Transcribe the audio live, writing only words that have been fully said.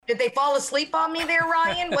Did they fall asleep on me there,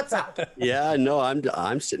 Ryan? What's up? Yeah, no,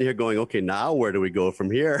 I'm sitting here going, okay, now where do we go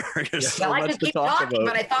from here? There's so Well, I much can to keep talk talking,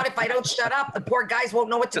 about. but I thought if I don't shut up, the poor guys won't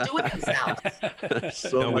know what to do with themselves.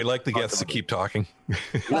 No, we like the guests to keep talking.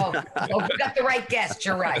 Oh, we got the right guest.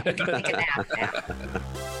 You're right. We can take a nap now.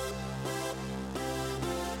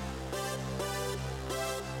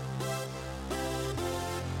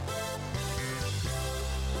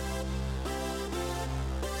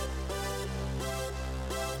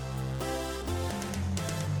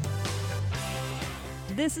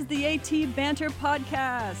 This is the AT Banter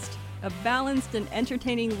Podcast, a balanced and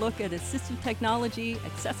entertaining look at assistive technology,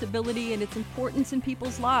 accessibility, and its importance in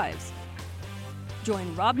people's lives.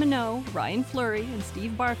 Join Rob Minot, Ryan Fleury, and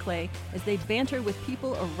Steve Barclay as they banter with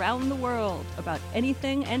people around the world about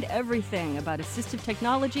anything and everything about assistive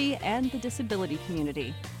technology and the disability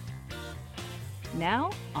community.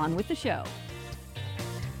 Now, on with the show.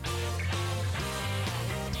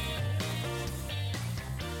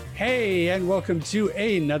 Hey, and welcome to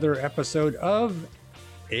another episode of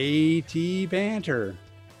AT Banter.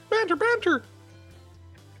 Banter.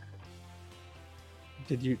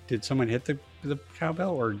 Did someone hit the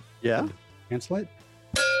cowbell or Yeah. cancel it?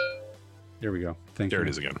 There we go. Thank you. There it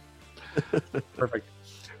is again. Perfect.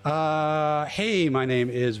 Hey, my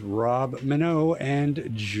name is Rob Minot,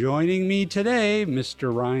 and joining me today,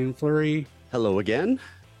 Mr. Ryan Fleury Hello again.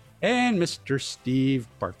 and Mr. Steve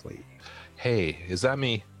Barclay. Hey, is that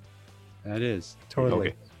me? That is totally.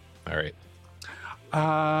 Okay. All right.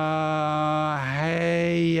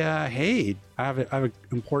 Hey, I have an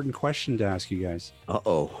important question to ask you guys.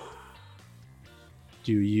 Uh-oh.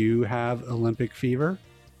 Do you have Olympic fever?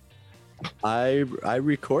 I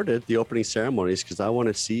recorded the opening ceremonies because I want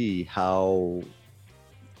to see how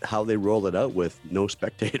they roll it out with no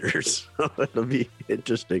spectators. It'll be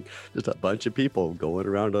interesting. Just a bunch of people going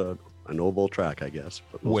around an oval track, I guess.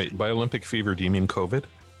 But we'll Wait, by Olympic fever, do you mean COVID?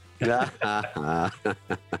 Yeah,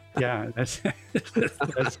 that's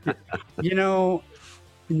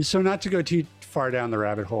so not to go too far down the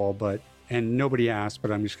rabbit hole, and nobody asked,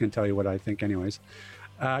 but I'm just going to tell you what I think anyways,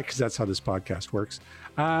 because that's how this podcast works.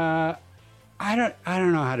 I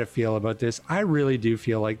don't know how to feel about this. I really do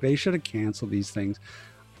feel like they should have canceled these things.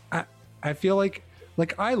 I feel like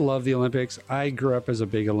I love the Olympics. I grew up as a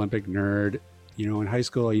big Olympic nerd. In high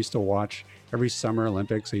school, I used to watch every summer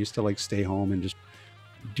Olympics. I used to stay home and just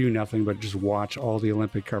do nothing but just watch all the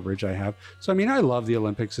Olympic coverage I have. So, I love the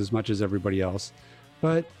Olympics as much as everybody else.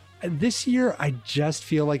 But this year, I just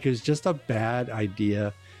feel like it was just a bad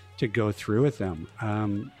idea to go through with them.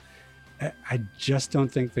 I just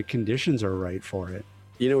don't think the conditions are right for it.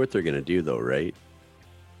 You know what they're going to do, though, right?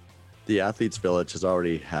 The Athletes Village has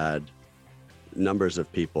already had numbers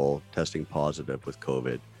of people testing positive with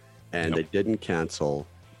COVID, and they didn't cancel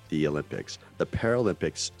the Olympics. The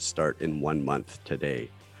Paralympics start in 1 month today.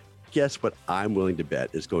 Guess what I'm willing to bet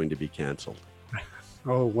is going to be canceled.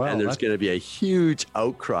 Oh, well. And there's going to be a huge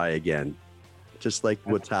outcry again, just like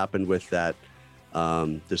what's happened with that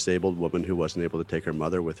disabled woman who wasn't able to take her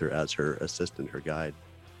mother with her as her assistant, her guide.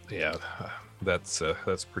 Yeah, that's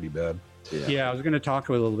pretty bad. Yeah, I was going to talk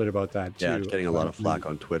a little bit about that too. Yeah, it's getting a lot of flack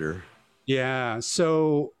on Twitter. Yeah.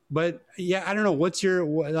 So, but yeah, I don't know.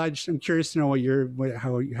 I'm curious to know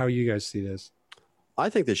how you guys see this. I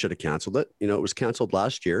think they should have canceled it. It was canceled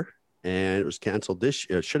last year, and it was canceled this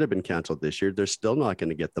year. It should have been canceled this year. They're still not going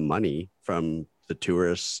to get the money from the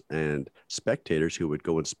tourists and spectators who would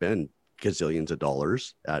go and spend gazillions of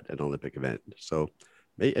dollars at an Olympic event. So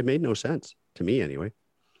it made no sense to me anyway.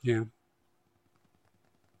 Yeah.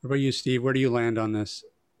 What about you, Steve? Where do you land on this?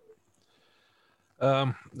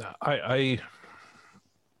 I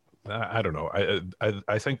don't know.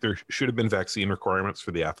 I think there should have been vaccine requirements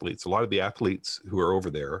for the athletes. A lot of the athletes who are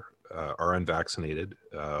over there are unvaccinated.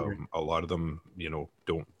 A lot of them,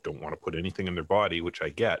 don't want to put anything in their body, which I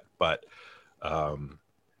get. But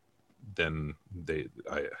then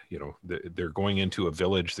they're going into a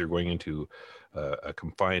village. They're going into a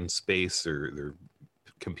confined space. They're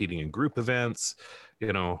competing in group events.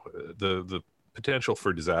 The potential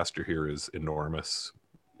for disaster here is enormous.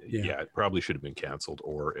 Yeah, it probably should have been canceled,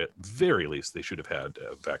 or at very least, they should have had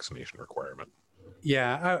a vaccination requirement.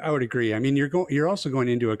 Yeah, I would agree. You're also going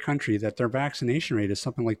into a country that their vaccination rate is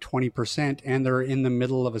something like 20%, and they're in the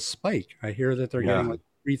middle of a spike. I hear that they're getting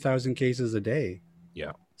 3,000 cases a day.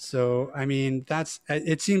 Yeah. So,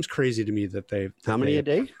 it seems crazy to me that they've... How many a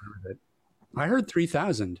day? I heard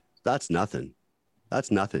 3,000. That's nothing.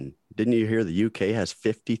 Didn't you hear the UK has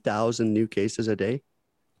 50,000 new cases a day?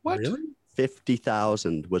 What? Really?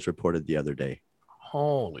 50,000 was reported the other day.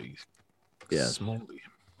 Holy Yeah. smoly.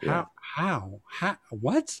 How?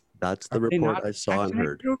 What? That's the Are they report not I saw and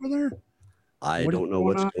heard. vaccinated over there? I What is don't know going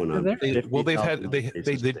what's on going over on. there? They've had 50,000 they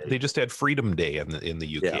cases they, a day. they just had Freedom Day in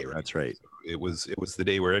the UK, Yeah, right? that's right. It was the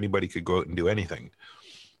day where anybody could go out and do anything,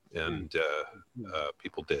 and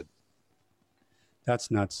people did.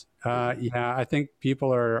 That's nuts. Yeah, I think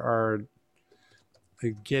people are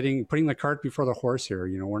putting the cart before the horse here.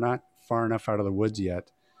 You know, we're not far enough out of the woods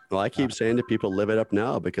yet. Well, I keep saying to people, live it up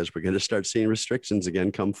now because we're going to start seeing restrictions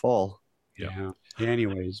again come fall. Yeah.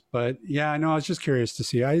 Anyways, but yeah, no, I was just curious to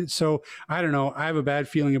see. I don't know. I have a bad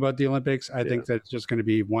feeling about the Olympics. I think that it's just going to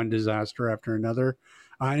be one disaster after another,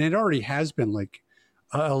 and it already has been like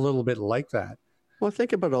a little bit like that. Well,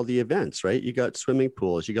 think about all the events, right? You got swimming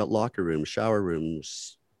pools, you got locker rooms, shower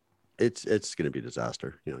rooms. It's going to be a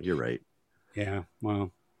disaster. You know, you're right. Yeah.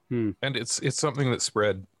 Well. And it's something that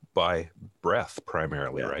spread by breath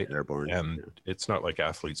primarily, Yeah, right? airborne. And it's not like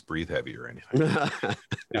athletes breathe heavy or anything.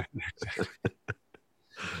 Yeah, exactly.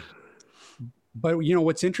 But you know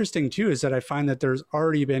what's interesting too is that I find that there's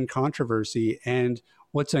already been controversy, and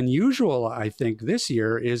what's unusual, I think, this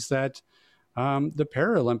year is that the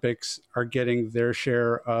Paralympics are getting their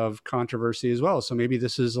share of controversy as well. So maybe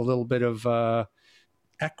this is a little bit of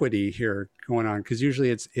equity here going on, because usually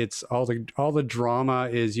it's all the drama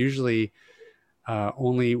is usually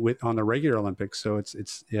only on the regular Olympics. So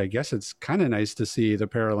I guess it's kind of nice to see the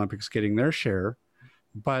Paralympics getting their share.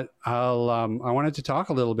 But I wanted to talk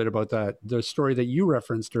a little bit about the story that you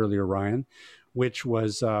referenced earlier, Ryan, which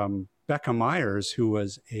was Becca Myers, who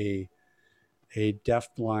was a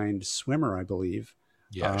deafblind swimmer, I believe.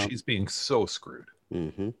 Yeah, she's being so screwed.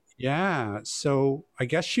 Mm-hmm. Yeah. So I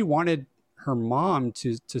guess she wanted her mom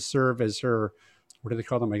to serve as her, what do they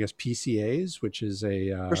call them? I guess PCAs, which is a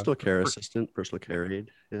Personal care assistant, personal care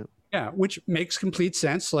aide. Yeah. Yeah, which makes complete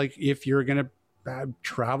sense. Like if you're going to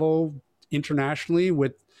travel internationally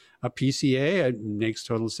with a PCA, it makes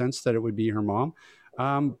total sense that it would be her mom.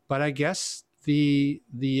 But I guess the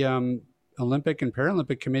Olympic and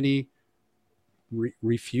Paralympic Committee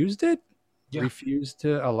refused it. Yeah. Refused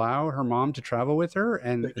to allow her mom to travel with her,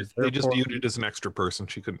 and They just viewed it as an extra person.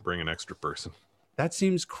 She couldn't bring an extra person. That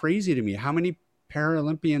seems crazy to me. How many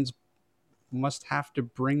Paralympians must have to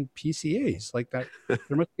bring PCAs like that?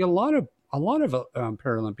 There must be a lot of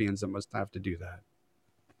Paralympians that must have to do that.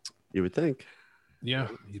 You would think. Yeah,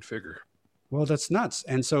 you'd figure. Well, that's nuts.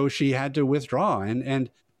 And so she had to withdraw, and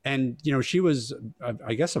you know, she was,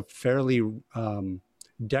 I guess, a fairly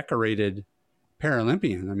decorated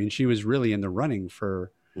Paralympian. I mean, she was really in the running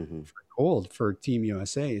for gold for Team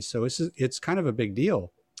USA. So it's kind of a big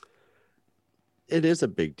deal. It is a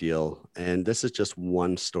big deal. And this is just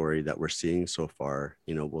one story that we're seeing so far.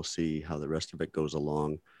 You know, we'll see how the rest of it goes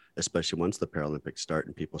along, especially once the Paralympics start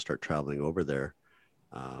and people start traveling over there.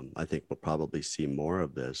 I think we'll probably see more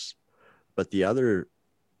of this. But the other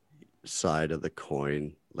side of the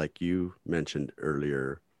coin, like you mentioned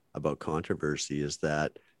earlier about controversy, is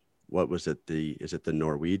that, what was it? Is it the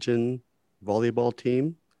Norwegian volleyball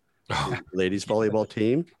team? Ladies volleyball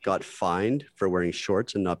team got fined for wearing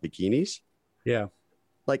shorts and not bikinis. Yeah.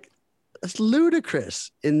 Like, that's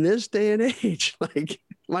ludicrous in this day and age. Like,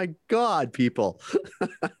 my God, people.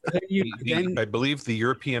 I believe the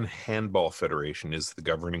European Handball Federation is the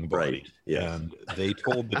governing body. Right. Yeah. And they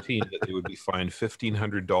told the team that they would be fined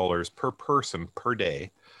 $1,500 per person per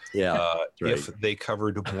day. Yeah. If they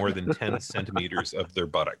covered more than 10 centimeters of their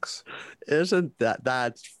buttocks. Isn't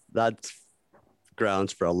that's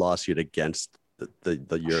grounds for a lawsuit against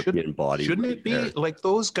the European body? Shouldn't it be? Like,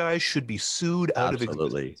 those guys should be sued out of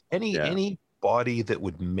existence. Any body that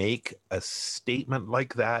would make a statement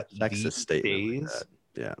like that these days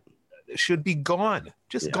should be gone.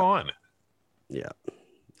 Gone. Yeah.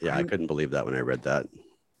 I couldn't believe that when I read that.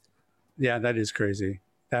 Yeah, that is crazy.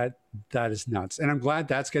 That is nuts. And I'm glad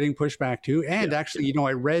that's getting pushed back too. And actually, you know,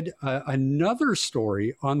 I read another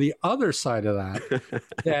story on the other side of that,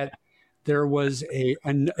 that there was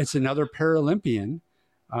it's another Paralympian,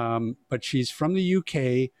 but she's from the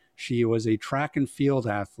UK. She was a track and field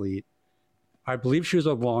athlete. I believe she was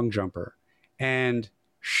a long jumper. And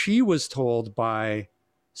she was told by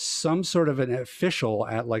some sort of an official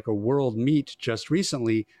at like a world meet just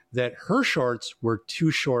recently that her shorts were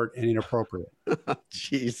too short and inappropriate.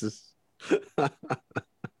 Jesus.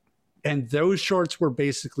 And those shorts were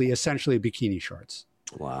essentially bikini shorts.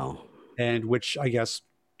 Wow. And which I guess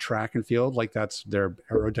track and field, like that's they're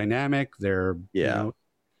aerodynamic. They're, you know,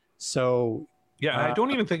 so. Yeah, I don't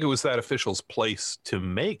even think it was that official's place to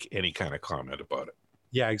make any kind of comment about it.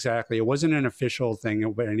 Yeah, exactly. It wasn't an official thing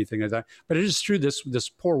or anything like that. But it just threw this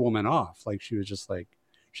poor woman off. Like she was just like,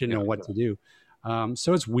 she didn't know what to do.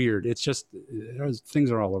 So it's weird. It's just, things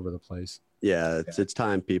are all over the place. Yeah, it's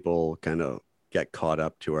time people kind of get caught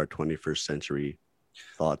up to our 21st century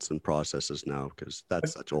thoughts and processes now, because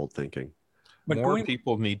that's such old thinking. But More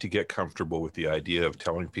people need to get comfortable with the idea of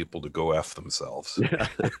telling people to go F themselves.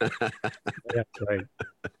 That's right.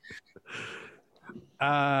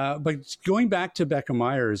 But going back to Becca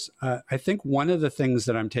Myers, I think one of the things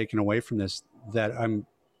that I'm taking away from this,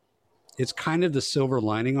 it's kind of the silver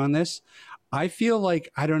lining on this. I feel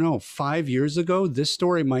like, I don't know, 5 years ago, this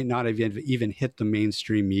story might not have even hit the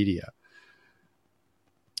mainstream media.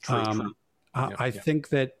 True. I think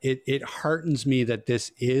that it heartens me that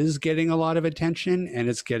this is getting a lot of attention and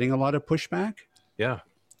it's getting a lot of pushback. Yeah.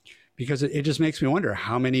 Because it just makes me wonder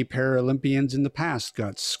how many Paralympians in the past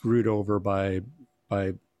got screwed over by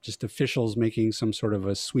just officials making some sort of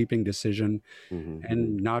a sweeping decision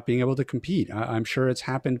and not being able to compete. I'm sure it's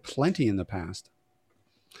happened plenty in the past.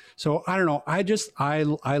 So I don't know.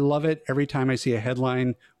 I love it every time I see a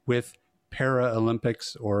headline with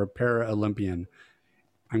Paralympics or Paralympian.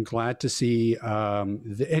 I'm glad to see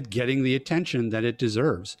it getting the attention that it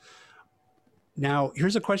deserves. Now,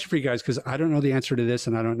 here's a question for you guys, because I don't know the answer to this,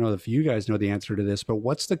 and I don't know if you guys know the answer to this, but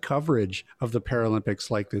what's the coverage of the Paralympics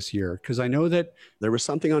like this year? Because I know that there was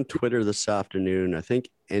something on Twitter this afternoon. I think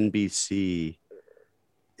NBC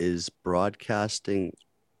is broadcasting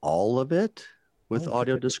all of it with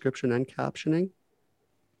audio description and captioning.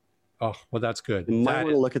 Oh, well, that's good. You might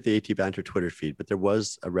want to look at the AT Banter Twitter feed, but there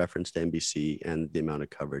was a reference to NBC and the amount of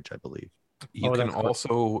coverage, I believe. You can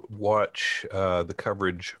also watch the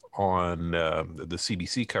coverage on the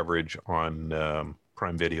CBC coverage on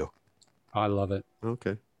Prime Video. I love it.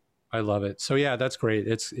 Okay. I love it. So yeah, that's great.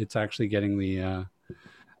 It's actually getting the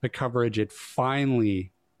coverage. It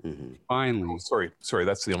finally. Oh, sorry.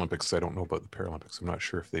 That's the Olympics. I don't know about the Paralympics. I'm not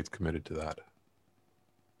sure if they've committed to that.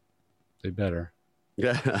 They better.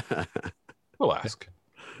 Yeah. We'll ask.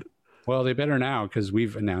 Well, they better now because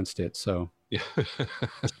we've announced it. So yeah.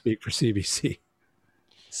 Speak for CBC.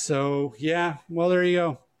 So yeah, well, there you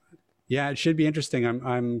go. Yeah, it should be interesting.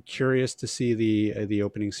 I'm curious to see the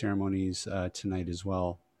opening ceremonies tonight as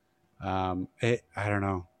well. I don't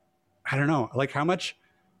know. Like how much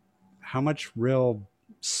real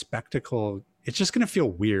spectacle. It's just going to feel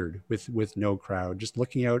weird with no crowd. Just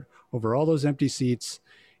looking out over all those empty seats,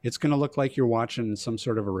 it's going to look like you're watching some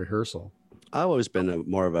sort of a rehearsal. I've always been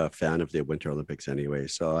more of a fan of the Winter Olympics anyway,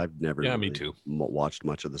 so I've never me too. Watched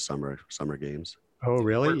much of the summer games. Oh,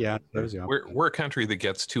 really? We're a country that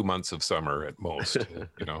gets 2 months of summer at most,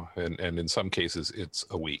 and in some cases it's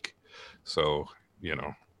a week. So,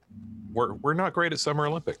 we're not great at Summer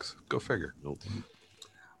Olympics. Go figure. Nope.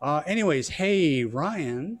 Anyways, hey,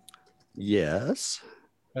 Ryan. Yes.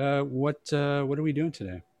 What are we doing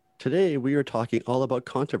today? Today we are talking all about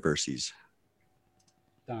controversies.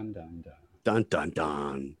 Dun, dun, dun. Dun, dun,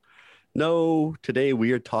 dun. No, today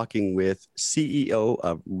we are talking with CEO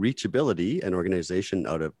of Reachability, an organization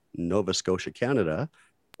out of Nova Scotia, Canada,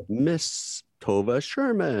 Miss Tova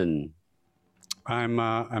Sherman. I'm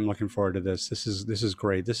looking forward to this. This is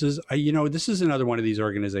great. This is this is another one of these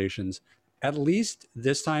organizations. At least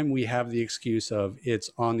this time we have the excuse of it's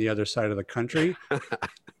on the other side of the country.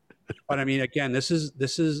 But I mean, again, this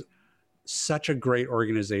is such a great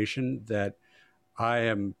organization that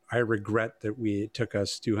I regret that it took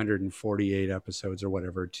us 248 episodes or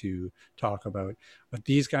whatever to talk about. But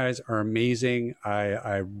these guys are amazing.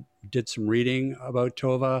 I did some reading about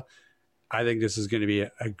Tova. I think this is going to be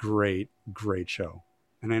a great, great show.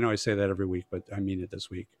 And I know I say that every week, but I mean it this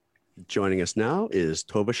week. Joining us now is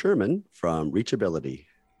Tova Sherman from Reachability.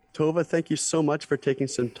 Tova, thank you so much for taking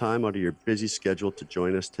some time out of your busy schedule to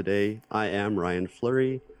join us today. I am Ryan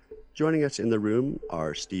Fleury. Joining us in the room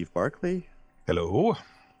are Steve Barclay. Hello.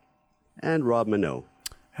 And Rob Minot.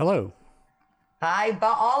 Hello. Hi,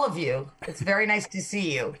 all of you. It's very nice to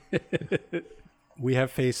see you. We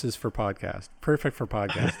have faces for podcast. Perfect for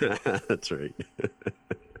podcast. That's right.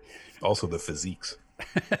 Also the physiques.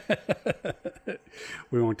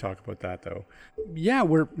 We won't talk about that though. Yeah,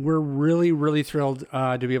 we're really, really thrilled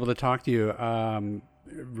to be able to talk to you.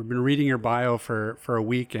 We've been reading your bio for a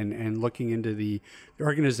week and looking into the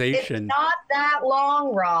organization. It's not that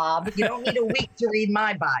long, Rob. You don't need a week to read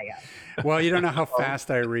my bio. Well, you don't know how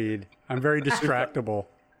fast I read. I'm very distractible.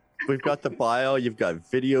 We've got the bio. You've got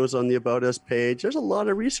videos on the About Us page. There's a lot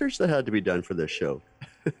of research that had to be done for this show.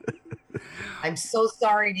 I'm so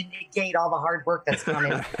sorry to negate all the hard work that's gone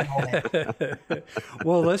into it.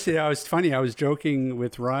 Well, listen, I was joking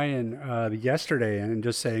with Ryan yesterday and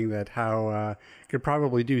just saying that how could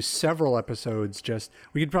probably do several episodes.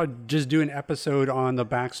 We could probably just do an episode on the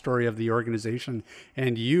backstory of the organization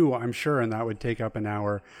and you, I'm sure, and that would take up an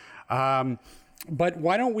hour. But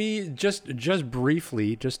why don't we just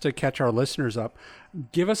briefly, just to catch our listeners up,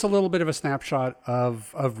 give us a little bit of a snapshot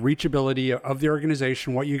of reachability of the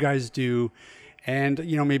organization, what you guys do, and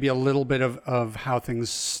maybe a little bit of how things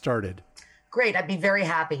started. Great. I'd be very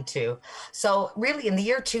happy to. So really in the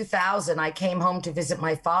year 2000, I came home to visit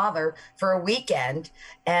my father for a weekend,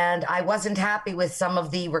 and I wasn't happy with some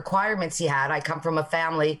of the requirements he had. I come from a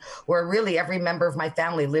family where really every member of my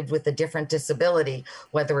family lived with a different disability,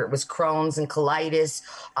 whether it was Crohn's and colitis,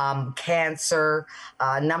 cancer,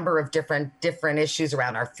 a number of different issues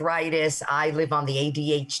around arthritis. I live on the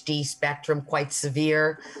ADHD spectrum, quite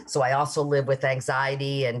severe. So I also live with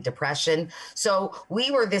anxiety and depression. So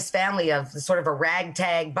we were this family of sort of a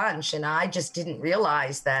ragtag bunch. And I just didn't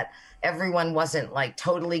realize that everyone wasn't like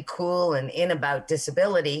totally cool and in about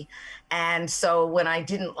disability. And so when I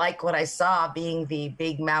didn't like what I saw, being the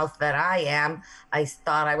big mouth that I am, I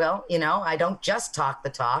thought I don't just talk the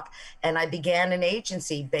talk. And I began an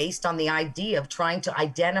agency based on the idea of trying to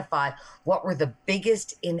identify what were the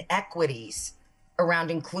biggest inequities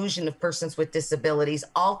around inclusion of persons with disabilities,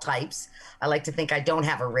 all types. I like to think I don't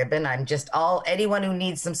have a ribbon. I'm just anyone who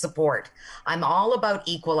needs some support. I'm all about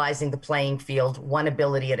equalizing the playing field, one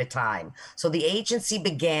ability at a time. So the agency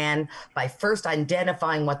began by first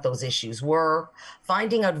identifying what those issues were,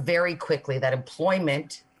 finding out very quickly that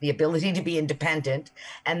employment, the ability to be independent,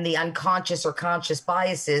 and the unconscious or conscious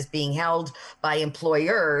biases being held by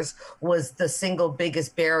employers was the single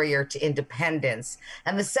biggest barrier to independence.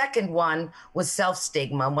 And the second one was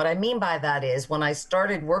self-stigma. And what I mean by that is when I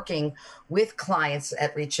started working with clients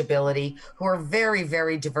at Reachability who are very,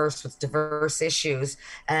 very diverse with diverse issues,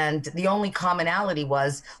 and the only commonality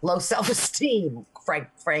was low self-esteem,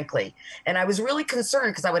 frankly. And I was really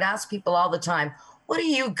concerned because I would ask people all the time, what are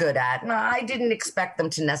you good at? And I didn't expect them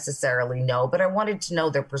to necessarily know, but I wanted to know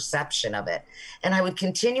their perception of it. And I would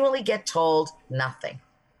continually get told nothing.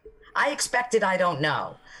 I expected I don't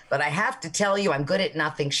know, but I have to tell you I'm good at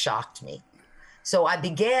nothing shocked me. So I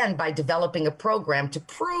began by developing a program to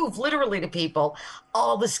prove literally to people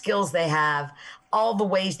all the skills they have, all the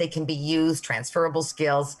ways they can be used, transferable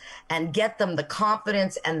skills, and get them the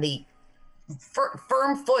confidence and the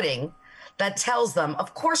firm footing that tells them,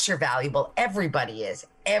 of course you're valuable. Everybody is.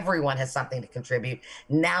 Everyone has something to contribute.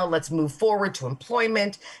 Now let's move forward to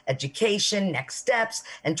employment, education, next steps,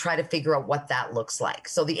 and try to figure out what that looks like.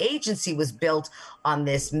 So the agency was built on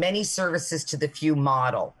this many services to the few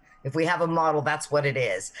model. If we have a model, that's what it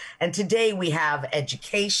is. And today we have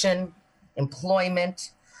education,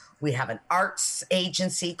 employment. We have an arts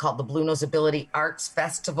agency called the Blue Nose Ability Arts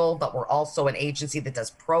Festival, but we're also an agency that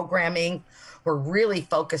does programming. We're really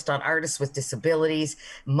focused on artists with disabilities,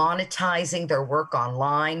 monetizing their work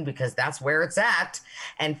online because that's where it's at,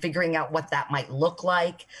 and figuring out what that might look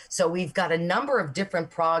like. So we've got a number of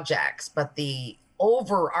different projects, but the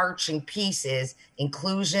overarching piece is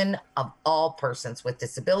inclusion of all persons with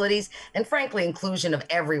disabilities, and frankly, inclusion of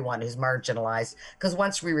everyone who's marginalized. Because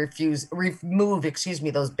once we remove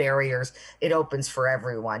those barriers, it opens for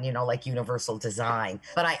everyone, like universal design.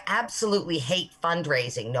 But I absolutely hate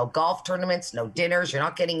fundraising. No golf tournaments, no dinners. You're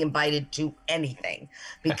not getting invited to anything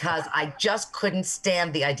because I just couldn't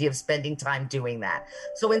stand the idea of spending time doing that.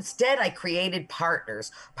 So instead, I created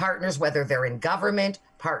partners, whether they're in government,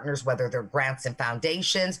 partners, whether they're grants and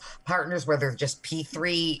foundations, partners, whether they're just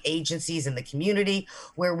P3 agencies in the community,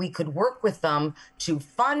 where we could work with them to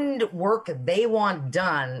fund work they want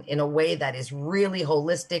done in a way that is really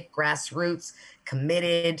holistic, grassroots,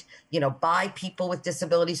 committed, by people with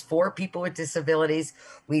disabilities, for people with disabilities.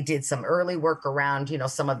 We did some early work around,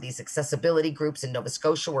 some of these accessibility groups in Nova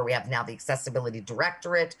Scotia, where we have now the Accessibility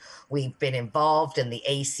Directorate. We've been involved in the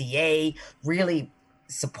ACA, really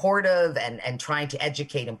supportive and trying to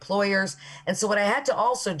educate employers. And so what I had to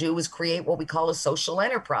also do was create what we call a social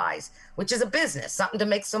enterprise, which is a business, something to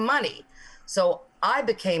make some money. So I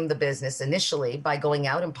became the business initially by going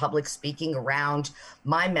out and public speaking around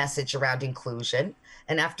my message around inclusion.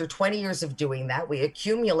 And after 20 years of doing that, we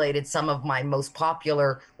accumulated some of my most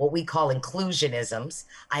popular, what we call inclusionisms.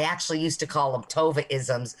 I actually used to call them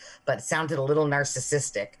Tova-isms, but it sounded a little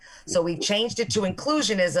narcissistic. So we changed it to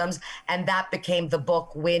inclusionisms, and that became the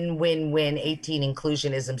book, Win, Win, Win, 18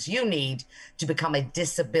 Inclusionisms You Need to Become a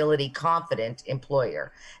Disability Confident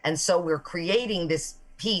Employer. And so we're creating this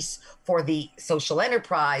piece for the social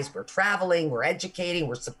enterprise. We're traveling, we're educating,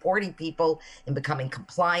 we're supporting people in becoming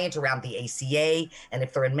compliant around the ACA. And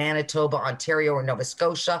if they're in Manitoba, Ontario, or Nova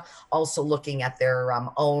Scotia, also looking at their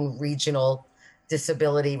own regional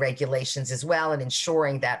disability regulations as well, and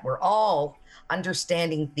ensuring that we're all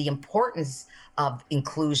understanding the importance of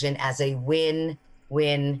inclusion as a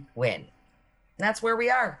win-win-win. And that's where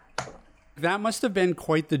we are. That must have been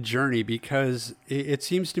quite the journey, because it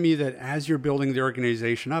seems to me that as you're building the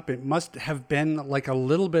organization up, it must have been like a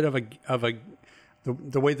little bit of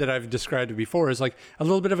the way that I've described it before is like a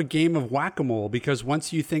little bit of a game of whack-a-mole, because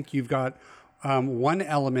once you think you've got one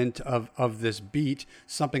element of this beat,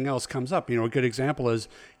 something else comes up. A good example is,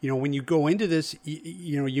 when you go into this,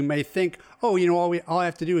 you may think, oh, all I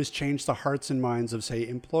have to do is change the hearts and minds of, say,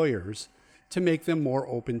 employers to make them more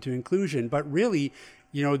open to inclusion. But really,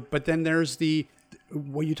 but then there's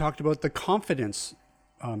what you talked about, the confidence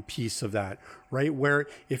piece of that, right? Where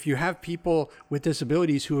if you have people with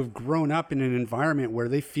disabilities who have grown up in an environment where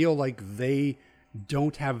they feel like they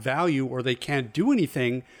don't have value or they can't do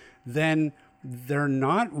anything, then they're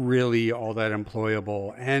not really all that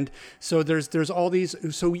employable. And so there's all these,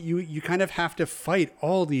 so you kind of have to fight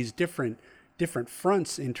all these different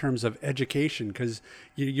fronts in terms of education, because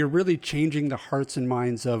you're really changing the hearts and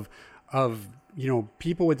minds of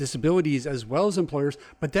people with disabilities as well as employers.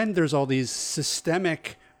 But then there's all these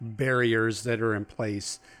systemic barriers that are in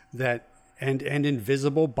place that and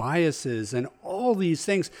invisible biases and all these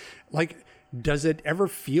things. Like, does it ever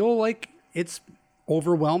feel like it's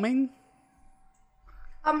overwhelming?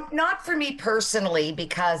 Not for me personally,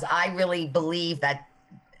 because I really believe that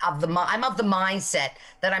I'm of the mindset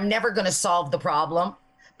that I'm never going to solve the problem,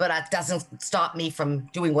 but that doesn't stop me from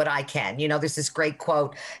doing what I can. There's this great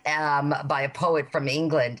quote by a poet from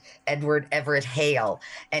England, Edward Everett Hale.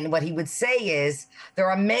 And what he would say is, there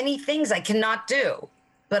are many things I cannot do,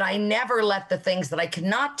 but I never let the things that I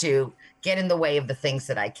cannot do get in the way of the things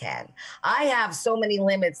that I can. I have so many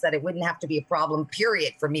limits that it wouldn't have to be a problem,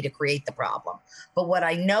 period, for me to create the problem. But what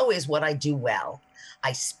I know is what I do well.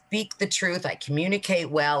 I speak the truth. I communicate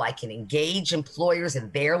well. I can engage employers in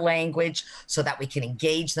their language so that we can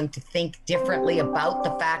engage them to think differently about the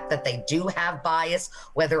fact that they do have bias,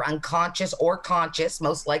 whether unconscious or conscious,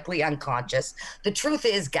 most likely unconscious. The truth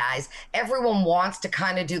is, guys, everyone wants to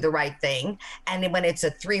kind of do the right thing. And when it's a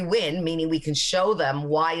 3-win, meaning we can show them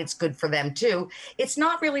why it's good for them too, it's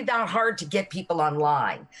not really that hard to get people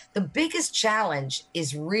online. The biggest challenge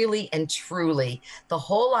is really and truly the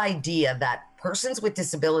whole idea that persons with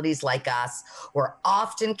disabilities like us were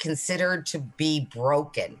often considered to be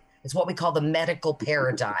broken. It's what we call the medical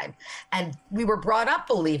paradigm. And we were brought up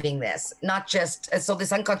believing this, not just, so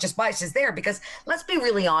this unconscious bias is there because let's be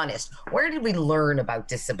really honest, where did we learn about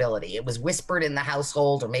disability? It was whispered in the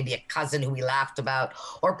household, or maybe a cousin who we laughed about,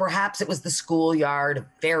 or perhaps it was the schoolyard, a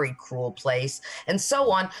very cruel place, and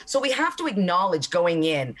so on. So we have to acknowledge going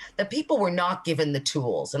in that people were not given the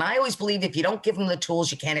tools. And I always believe if you don't give them the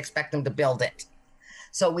tools, you can't expect them to build it.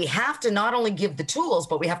 So we have to not only give the tools,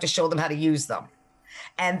 but we have to show them how to use them.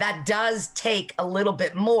 And that does take a little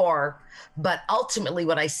bit more, but ultimately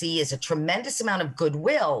what I see is a tremendous amount of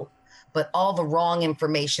goodwill, but all the wrong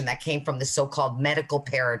information that came from the so-called medical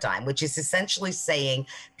paradigm, which is essentially saying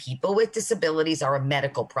people with disabilities are a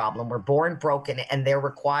medical problem. We're born broken and they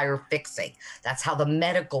require fixing. That's how the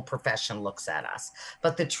medical profession looks at us.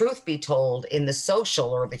 But the truth be told, in the social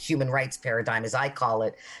or the human rights paradigm, as I call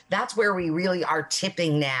it, that's where we really are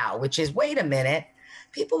tipping now, which is, wait a minute,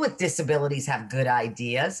 people with disabilities have good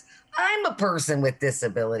ideas. I'm a person with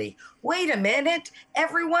disability. Wait a minute.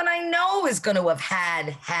 Everyone I know is going to have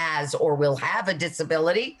had, has, or will have a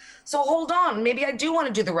disability. So hold on. Maybe I do want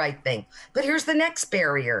to do the right thing. But here's the next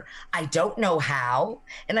barrier. I don't know how.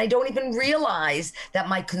 And I don't even realize that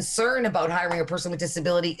my concern about hiring a person with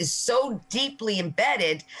disability is so deeply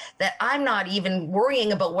embedded that I'm not even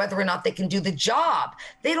worrying about whether or not they can do the job.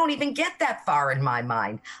 They don't even get that far in my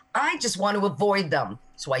mind. I just want to avoid them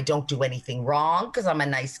so I don't do anything wrong because I'm a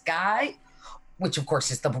nice guy, which of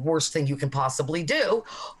course is the worst thing you can possibly do.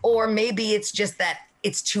 Or maybe it's just that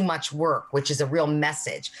it's too much work, which is a real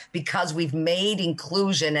message because we've made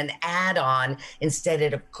inclusion an add-on instead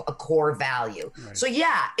of a core value. Right. So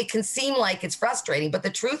yeah, it can seem like it's frustrating, but the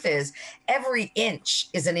truth is every inch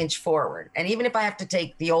is an inch forward. And even if I have to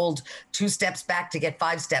take the old 2 steps back to get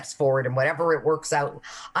 5 steps forward and whatever it works out,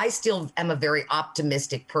 I still am a very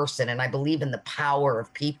optimistic person and I believe in the power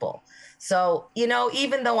of people. So,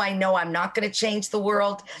 even though I know I'm not going to change the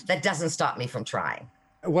world, that doesn't stop me from trying.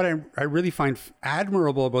 What I really find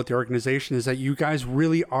admirable about the organization is that you guys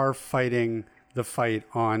really are fighting the fight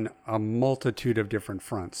on a multitude of different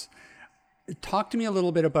fronts. Talk to me a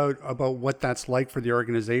little bit about what that's like for the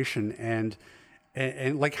organization and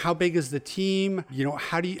like how big is the team?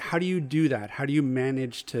 How do you do that? How do you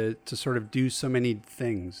manage to sort of do so many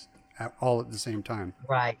things all at the same time?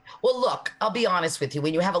 Right. Well, look, I'll be honest with you.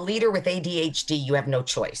 When you have a leader with ADHD, you have no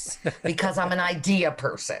choice because I'm an idea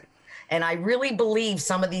person. And I really believe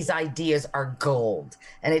some of these ideas are gold.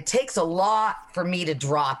 And it takes a lot for me to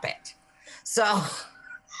drop it. So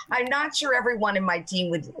I'm not sure everyone in my team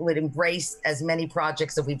would embrace as many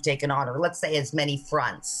projects that we've taken on, or let's say as many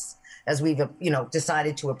fronts as we've,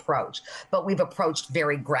 decided to approach. But we've approached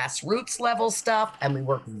very grassroots level stuff, and we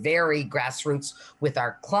work very grassroots with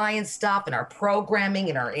our client stuff and our programming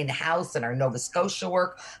and our in-house and our Nova Scotia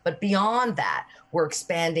work. But beyond that, we're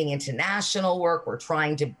expanding international work. We're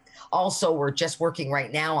just working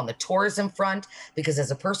right now on the tourism front, because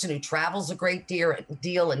as a person who travels a great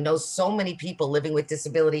deal and knows so many people living with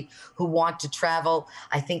disability who want to travel,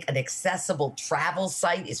 I think an accessible travel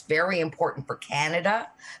site is very important for Canada,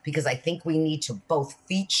 because I think we need to both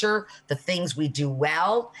feature the things we do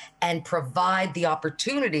well and provide the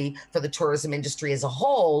opportunity for the tourism industry as a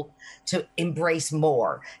whole to embrace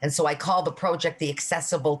more. And so I call the project the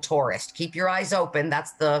Accessible Tourist. Keep your eyes open.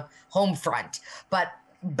 That's the home front. But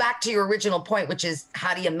back to your original point, which is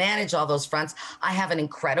how do you manage all those fronts? I have an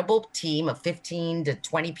incredible team of 15 to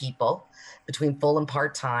 20 people between full and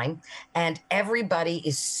part-time, and everybody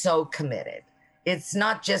is so committed. It's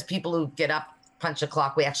not just people who get up, punch a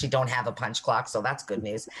clock. We actually don't have a punch clock, so that's good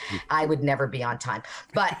news. I would never be on time.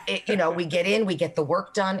 But, we get in, we get the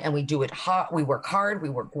work done, and we do it hard. We work hard, we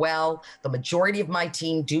work well. The majority of my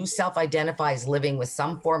team do self-identify as living with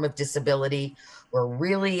some form of disability. We're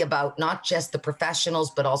really about not just the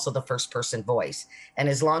professionals, but also the first person voice. And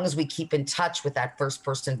as long as we keep in touch with that first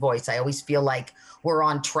person voice, I always feel like we're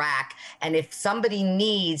on track. And if somebody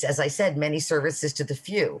needs, as I said, many services to the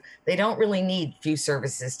few, they don't really need few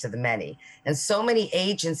services to the many. And so many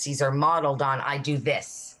agencies are modeled on, I do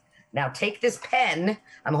this. Now take this pen,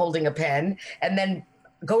 I'm holding a pen, and then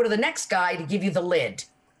go to the next guy to give you the lid.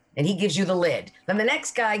 And he gives you the lid. Then the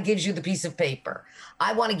next guy gives you the piece of paper.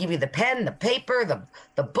 I want to give you the pen, the paper,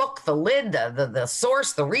 the book, the lid, the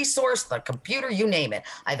source, the resource, the computer, you name it.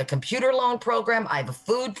 I have a computer loan program. I have a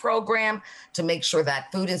food program to make sure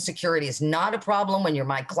that food insecurity is not a problem when you're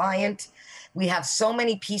my client. We have so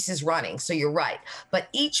many pieces running. So you're right. But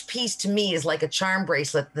each piece to me is like a charm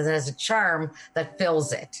bracelet that has a charm that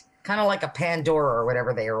fills it. Kind of like a Pandora or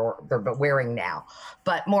whatever they're wearing now.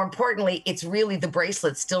 But more importantly, it's really the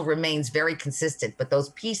bracelet still remains very consistent, but those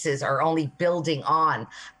pieces are only building on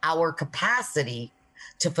our capacity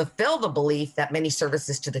to fulfill the belief that many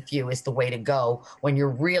services to the few is the way to go when you're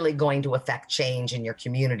really going to affect change in your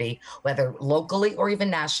community, whether locally or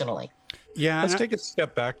even nationally. Yeah, let's take a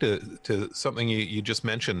step back to something you just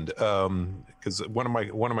mentioned, because one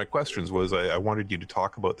of my questions was I wanted you to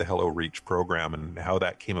talk about the Hello Reach program and how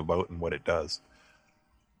that came about and what it does.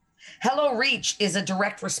 Hello Reach is a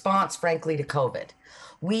direct response, frankly, to COVID.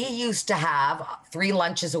 We used to have 3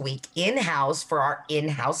 lunches a week in-house for our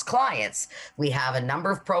in-house clients. We have a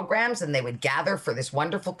number of programs, and they would gather for this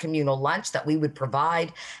wonderful communal lunch that we would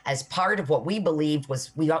provide as part of what we believed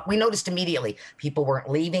was, we noticed immediately people weren't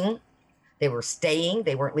leaving. They were staying,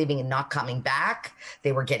 they weren't leaving and not coming back.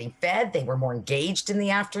 They were getting fed, they were more engaged in the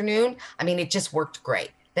afternoon. I mean, it just worked great.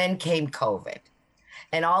 Then came COVID.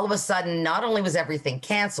 And all of a sudden, not only was everything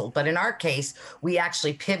canceled, but in our case, we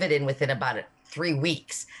actually pivoted within about 3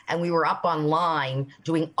 weeks. And we were up online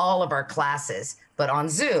doing all of our classes, but on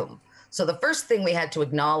Zoom. So the first thing we had to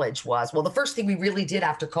acknowledge was, the first thing we really did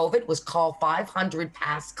after COVID was call 500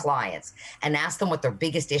 past clients and ask them what their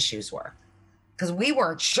biggest issues were. Because we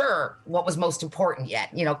weren't sure what was most important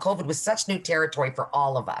yet. COVID was such new territory for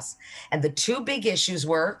all of us. And the 2 big issues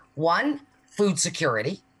were, 1, food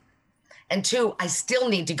security, and 2, I still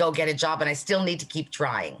need to go get a job and I still need to keep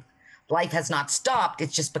trying. Life has not stopped,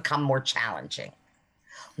 it's just become more challenging.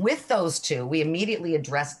 With those 2, we immediately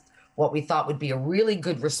addressed what we thought would be a really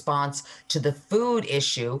good response to the food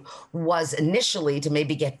issue was initially to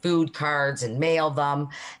maybe get food cards and mail them.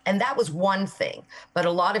 And that was one thing. But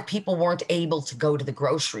a lot of people weren't able to go to the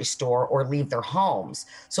grocery store or leave their homes.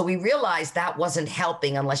 So we realized that wasn't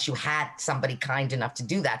helping unless you had somebody kind enough to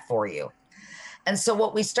do that for you. And so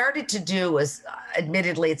what we started to do was,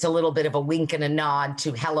 admittedly, it's a little bit of a wink and a nod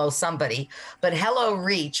to Hello Somebody, but Hello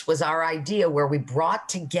Reach was our idea where we brought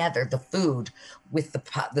together the food with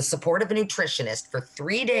the support of a nutritionist for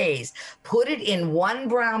 3 days, put it in one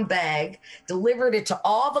brown bag, delivered it to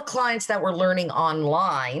all the clients that were learning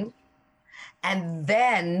online. And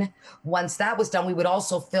then once that was done, we would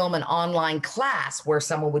also film an online class where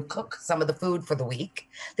someone would cook some of the food for the week.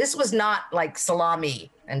 This was not like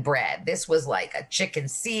salami and bread. This was like a chicken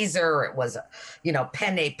Caesar. It was,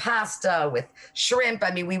 penne pasta with shrimp.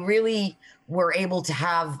 I mean, we really were able to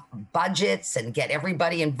have budgets and get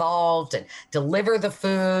everybody involved and deliver the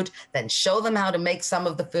food, then show them how to make some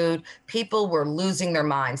of the food, people were losing their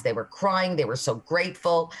minds. They were crying. They were so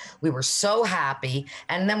grateful. We were so happy.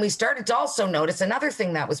 And then we started to also notice another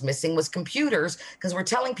thing that was missing was computers, because we're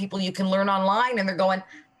telling people you can learn online and they're going,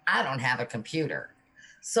 I don't have a computer.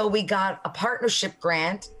 So we got a partnership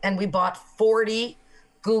grant and we bought 40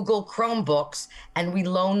 Google Chromebooks and we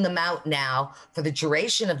loan them out now for the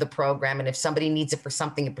duration of the program. And if somebody needs it for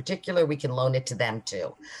something in particular, we can loan it to them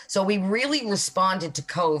too. So we really responded to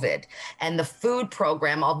COVID, and the food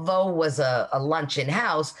program, although was a lunch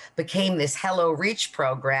in-house, became this Hello Reach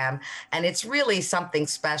program. And it's really something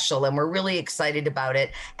special and we're really excited about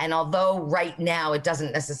it. And although right now it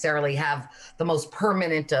doesn't necessarily have the most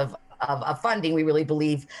permanent of funding, we really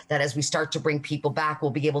believe that as we start to bring people back, we'll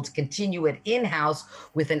be able to continue it in-house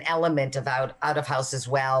with an element of out of house as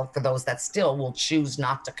well for those that still will choose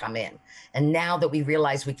not to come in. And now that we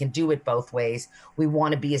realize we can do it both ways, we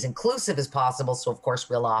want to be as inclusive as possible. So of course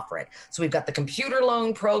we'll offer it. So we've got the computer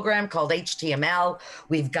loan program called HTML.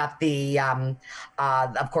 We've got the,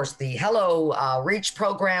 of course, the Hello Reach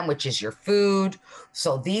program, which is your food.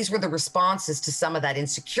 So these were the responses to some of that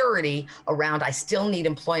insecurity around, I still need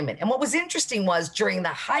employment. And what was interesting was during the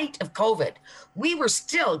height of COVID, we were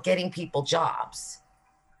still getting people jobs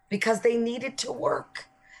because they needed to work.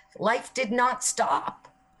 Life did not stop.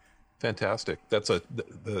 Fantastic. That's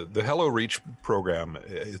the Hello Reach program.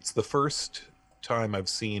 It's the first time I've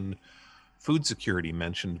seen food security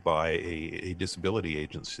mentioned by a disability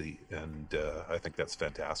agency, and I think that's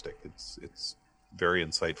fantastic. It's very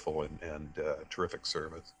insightful and terrific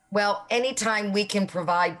service. Well, anytime we can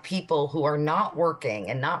provide people who are not working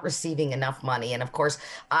and not receiving enough money, and of course,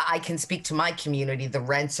 I can speak to my community, the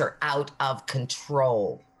rents are out of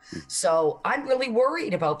control. So I'm really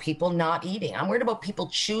worried about people not eating. I'm worried about people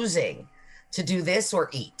choosing to do this or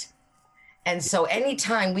eat. And so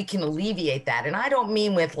anytime we can alleviate that, and I don't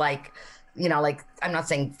mean with like, you know, like I'm not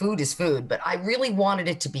saying food is food, but I really wanted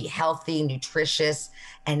it to be healthy, nutritious,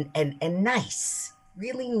 and nice,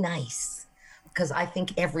 really nice, because I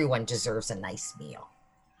think everyone deserves a nice meal.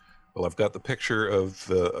 Well, I've got the picture of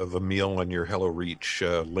a meal on your Hello Reach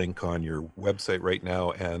link on your website right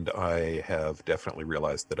now, and I have definitely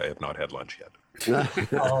realized that I have not had lunch yet.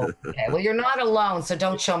 Oh, okay. Well, you're not alone, so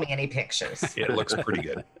don't show me any pictures. It looks pretty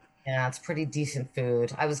good. Yeah, it's pretty decent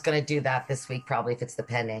food. I was going to do that this week, probably, if it's the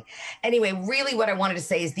penne. Anyway, really what I wanted to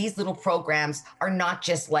say is these little programs are not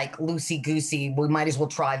just like loosey-goosey, we might as well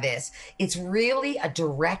try this. It's really a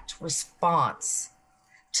direct response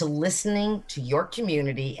to listening to your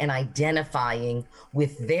community and identifying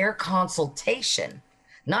with their consultation,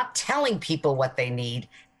 not telling people what they need,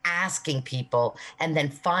 asking people, and then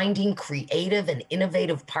finding creative and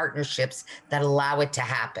innovative partnerships that allow it to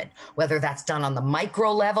happen. Whether that's done on the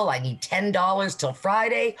micro level, I need $10 till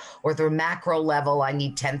Friday, or the macro level, I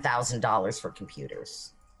need $10,000 for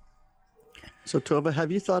computers. So Tova,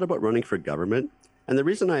 have you thought about running for government? And the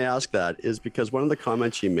reason I ask that is because one of the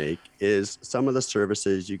comments you make is some of the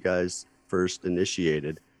services you guys first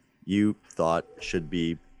initiated, you thought should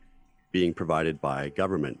be being provided by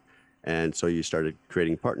government. And so you started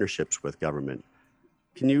creating partnerships with government.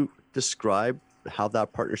 Can you describe how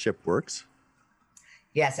that partnership works?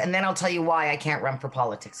 Yes, and then I'll tell you why I can't run for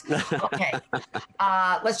politics. Okay,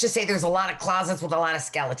 let's just say there's a lot of closets with a lot of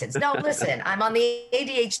skeletons. No, listen, I'm on the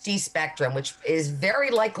ADHD spectrum, which is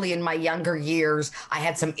very likely in my younger years, I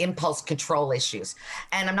had some impulse control issues.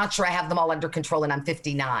 And I'm not sure I have them all under control, and I'm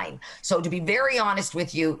 59. So to be very honest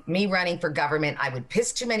with you, me running for government, I would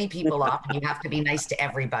piss too many people off, and you have to be nice to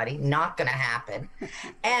everybody. Not going to happen.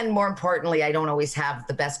 And more importantly, I don't always have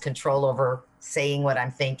the best control over saying what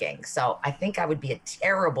I'm thinking. So I think I would be a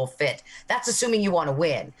terrible fit. That's assuming you want to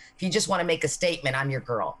win. If you just want to make a statement, I'm your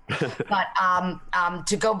girl. But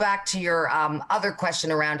to go back to your other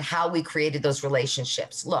question around how we created those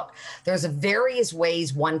relationships. Look, there's various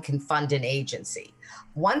ways one can fund an agency.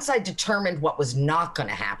 Once I determined what was not going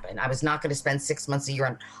to happen, I was not going to spend 6 months a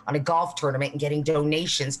year on a golf tournament and getting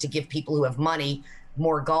donations to give people who have money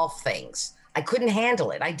more golf things. I couldn't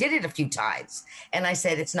handle it. I did it a few times and I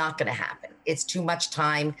said, it's not going to happen. It's too much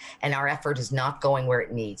time and our effort is not going where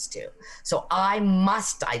it needs to. So I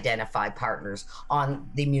must identify partners on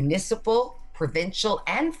the municipal, provincial,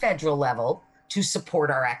 and federal level to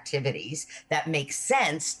support our activities that make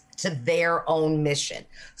sense to their own mission.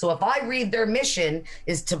 So if I read their mission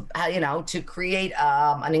is to, to create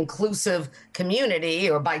an inclusive community,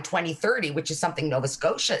 or by 2030, which is something Nova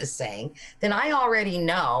Scotia is saying, then I already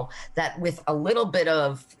know that with a little bit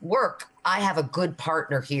of work, I have a good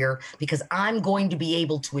partner here, because I'm going to be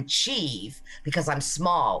able to achieve, because I'm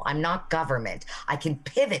small, I'm not government, I can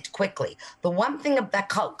pivot quickly. The one thing that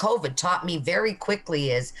COVID taught me very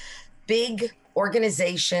quickly is big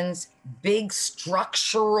organizations, big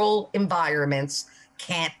structural environments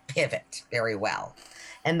can't pivot very well.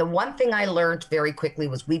 And the one thing I learned very quickly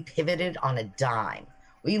was we pivoted on a dime.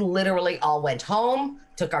 We literally all went home,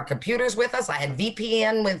 took our computers with us. I had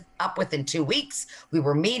VPN up within 2 weeks. We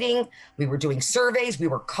were meeting, we were doing surveys, we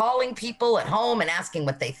were calling people at home and asking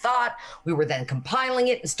what they thought. We were then compiling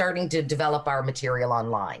it and starting to develop our material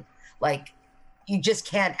online. Like, you just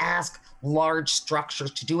can't ask large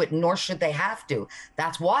structures to do it, nor should they have to.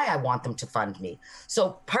 That's why I want them to fund me.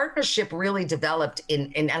 So partnership really developed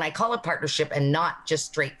and I call it partnership and not just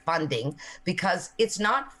straight funding, because it's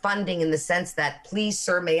not funding in the sense that, please,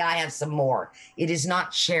 sir, may I have some more? It is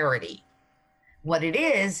not charity. What it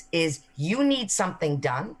is you need something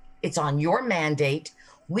done. It's on your mandate.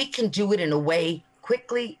 We can do it in a way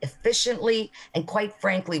quickly, efficiently, and quite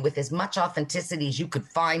frankly, with as much authenticity as you could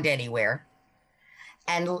find anywhere.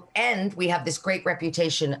 And we have this great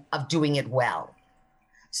reputation of doing it well.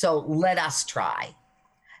 So let us try.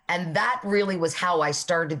 And that really was how I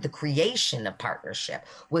started the creation of partnership,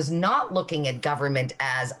 was not looking at government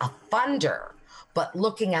as a funder, but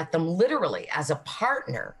looking at them literally as a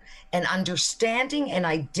partner, and understanding and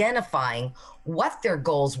identifying what their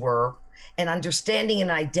goals were, and understanding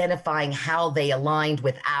and identifying how they aligned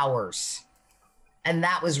with ours. And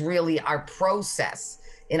that was really our process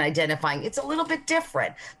in identifying. It's a little bit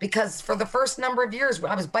different, because for the first number of years,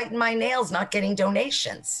 I was biting my nails not getting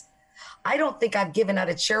donations. I don't think I've given out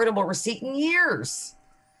a charitable receipt in years,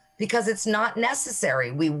 because it's not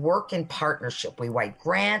necessary. We work in partnership. We write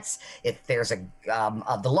grants. If there's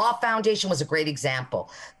the Law Foundation was a great example.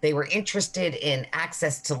 They were interested in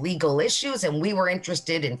access to legal issues, and we were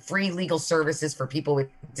interested in free legal services for people with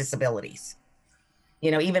disabilities.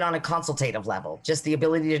 Even on a consultative level, just the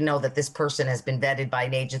ability to know that this person has been vetted by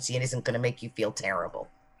an agency and isn't going to make you feel terrible.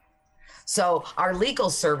 So our legal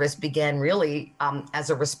service began really as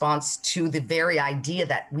a response to the very idea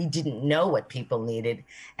that we didn't know what people needed.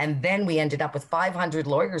 And then we ended up with 500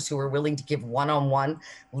 lawyers who were willing to give one-on-one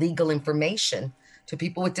legal information to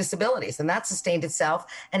people with disabilities. And that sustained itself.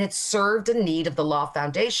 And it served a need of the Law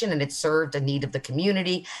Foundation, and it served a need of the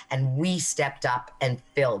community. And we stepped up and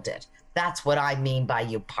filled it. That's what I mean by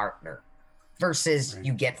you partner versus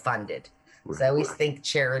you get funded. Right. So I always think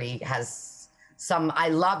charity has I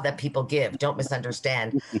love that people give, don't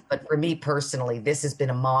misunderstand. But for me personally, this has been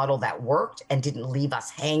a model that worked and didn't leave us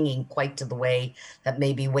hanging quite to the way that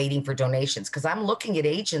maybe waiting for donations. Because I'm looking at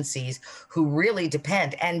agencies who really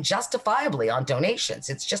depend, and justifiably, on donations.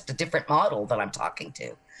 It's just a different model that I'm talking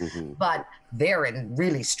to. Mm-hmm. But they're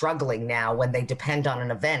really struggling now when they depend on an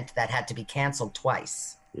event that had to be canceled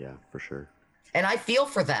twice. Yeah, for sure. And I feel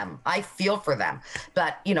for them.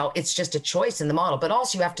 But, it's just a choice in the model. But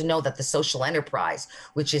also you have to know that the social enterprise,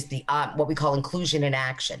 which is the what we call inclusion in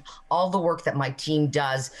action, all the work that my team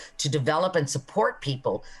does to develop and support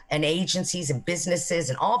people and agencies and businesses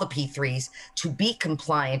and all the P3s to be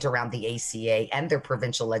compliant around the ACA and their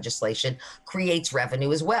provincial legislation, creates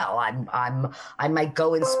revenue as well. I might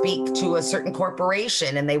go and speak to a certain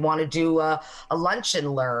corporation and they want to do a lunch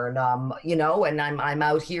and learn, and I'm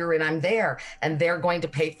out here and I'm there. And they're going to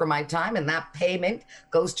pay for my time, and that payment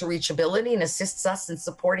goes to Reachability and assists us in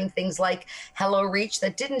supporting things like Hello Reach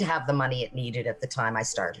that didn't have the money it needed at the time I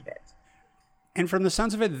started it. And from the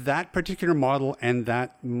sounds of it, that particular model and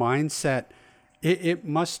that mindset, it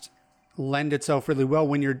must lend itself really well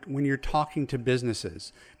when you're talking to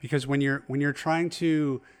businesses, because when you're trying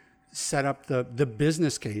to set up the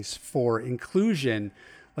business case for inclusion,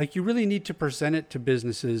 like, you really need to present it to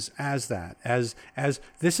businesses as that, as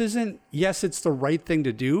this isn't, yes, it's the right thing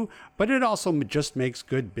to do, but it also just makes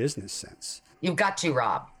good business sense. You've got to,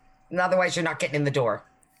 Rob. Otherwise, you're not getting in the door.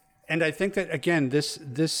 And I think that, again,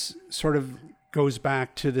 this sort of goes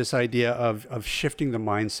back to this idea of shifting the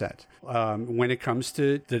mindset when it comes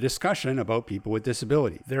to the discussion about people with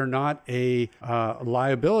disability. They're not a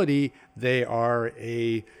liability. They are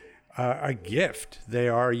a gift. They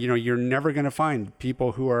are, you're never going to find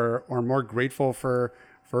people who are more grateful for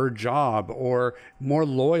a job, or more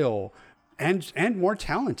loyal and more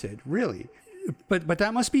talented, really. But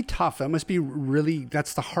that must be tough. That must be really,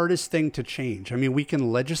 that's the hardest thing to change. I mean, we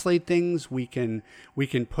can legislate things, we can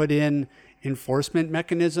put in enforcement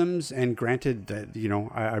mechanisms, and granted that, you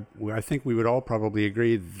know, I think we would all probably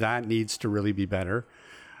agree that needs to really be better.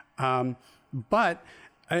 But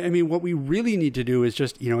I mean, what we really need to do is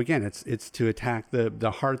just, you know, again, it's to attack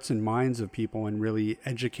the hearts and minds of people and really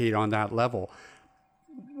educate on that level.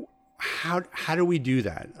 How do we do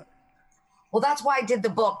that? Well, that's why I did the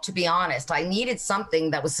book, to be honest. I needed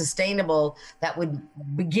something that was sustainable, that would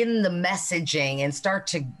begin the messaging and start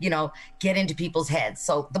to, you know, get into people's heads.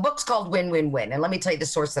 So the book's called Win, Win, Win. And let me tell you the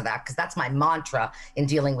source of that, because that's my mantra in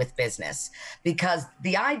dealing with business. Because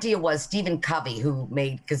the idea was Stephen Covey, who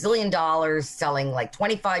made gazillion dollars selling like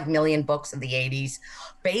 25 million books in the 80s,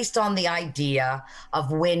 based on the idea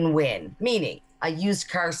of win-win, meaning a used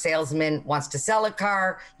car salesman wants to sell a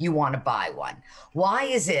car, you want to buy one. Why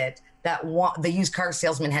is it that the used car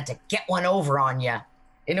salesman had to get one over on you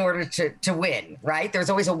in order to win, right? There's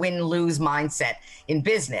always a win-lose mindset in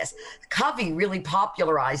business. Covey really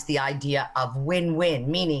popularized the idea of win-win,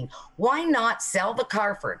 meaning why not sell the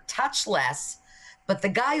car for a touch less, but the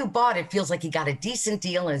guy who bought it feels like he got a decent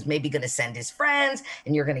deal and is maybe going to send his friends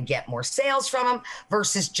and you're going to get more sales from him,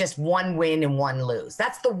 versus just one win and one lose.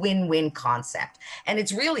 That's the win-win concept. And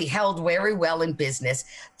it's really held very well in business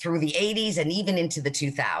through the 80s and even into the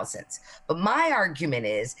 2000s. But my argument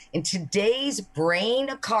is, in today's brain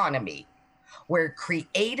economy, where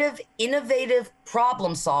creative, innovative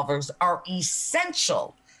problem solvers are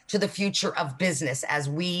essential to the future of business as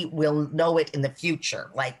we will know it in the future,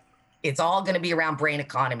 like it's all going to be around brain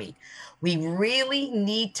economy. We really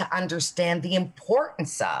need to understand the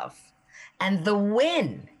importance of and the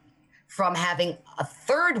win from having a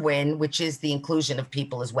third win, which is the inclusion of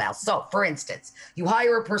people as well. So, for instance, you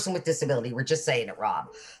hire a person with disability. We're just saying it, Rob.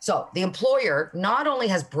 So the employer not only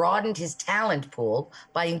has broadened his talent pool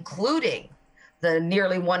by including the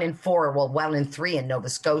nearly 1 in 4, well, 1 in 3 in Nova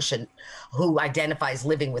Scotia who identifies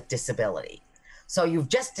living with disability. So you've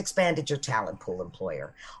just expanded your talent pool,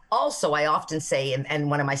 employer. Also, I often say, and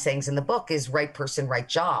one of my sayings in the book is right person, right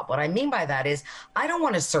job. What I mean by that is I don't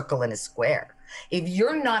want a circle and a square. If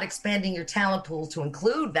you're not expanding your talent pool to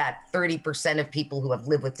include that 30% of people who have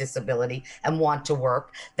lived with disability and want to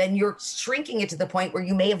work, then you're shrinking it to the point where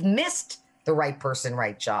you may have missed the right person,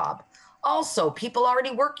 right job. Also, people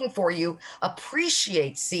already working for you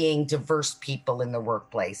appreciate seeing diverse people in the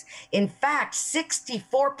workplace. In fact,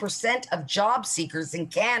 64% of job seekers in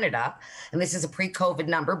Canada, and this is a pre-COVID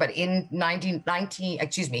number, but in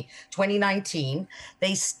 2019,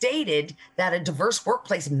 they stated that a diverse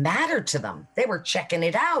workplace mattered to them. They were checking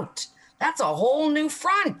it out. That's a whole new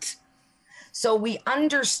front. So we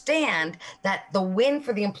understand that the win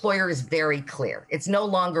for the employer is very clear. It's no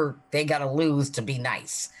longer they got to lose to be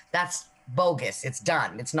nice. That's bogus. It's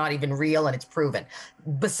done. It's not even real, and it's proven.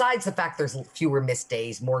 Besides the fact there's fewer missed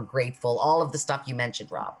days, more grateful, all of the stuff you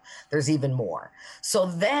mentioned, Rob, there's even more. So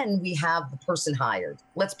then we have the person hired.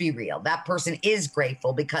 Let's be real. That person is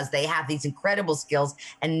grateful because they have these incredible skills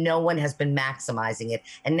and no one has been maximizing it.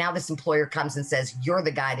 And now this employer comes and says, you're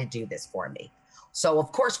the guy to do this for me. So,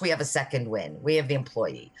 of course, we have a second win. We have the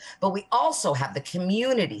employee, but we also have the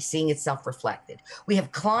community seeing itself reflected. We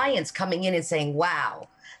have clients coming in and saying, wow,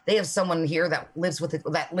 they have someone here that lives with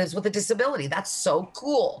a disability. That's so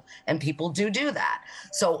cool. And people do that.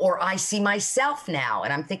 So, or I see myself now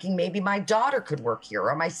and I'm thinking maybe my daughter could work here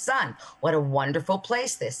or my son. What a wonderful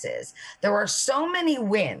place this is. There are so many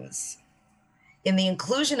wins in the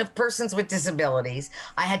inclusion of persons with disabilities.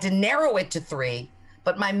 I had to narrow it to 3.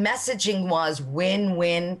 But my messaging was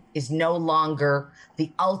win-win is no longer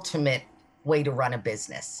the ultimate way to run a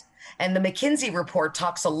business. And the McKinsey report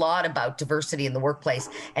talks a lot about diversity in the workplace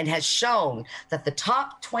and has shown that the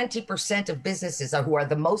top 20% of businesses who are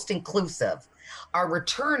the most inclusive are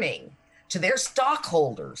returning to their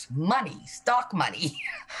stockholders stock money,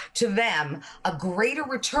 to them a greater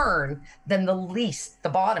return than the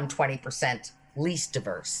bottom 20% least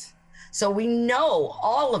diverse. So we know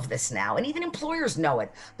all of this now, and even employers know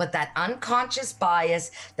it, but that unconscious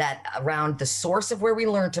bias that around the source of where we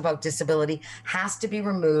learned about disability has to be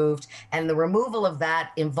removed. And the removal of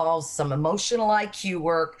that involves some emotional IQ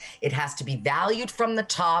work. It has to be valued from the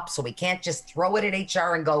top. So we can't just throw it at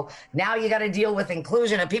HR and go, now you got to deal with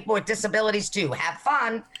inclusion of people with disabilities too. Have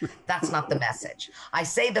fun. That's not the message. I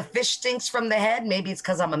say the fish stinks from the head. Maybe it's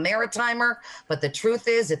because I'm a maritimer, but the truth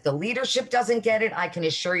is if the leadership doesn't get it, I can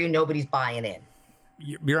assure you nobody's buying in.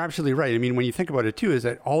 You're absolutely right. I mean, when you think about it too, is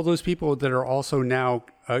that all those people that are also now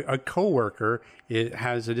a coworker, it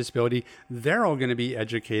has a disability, they're all going to be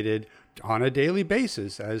educated on a daily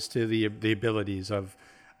basis as to the abilities of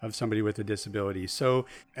somebody with a disability. So,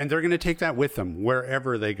 and they're going to take that with them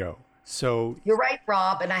wherever they go. So you're right,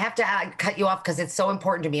 Rob. And I have to cut you off because it's so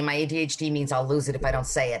important to me. My ADHD means I'll lose it if I don't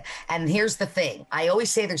say it. And here's the thing. I always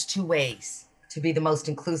say there's two ways to be the most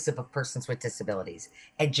inclusive of persons with disabilities: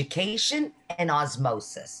 education and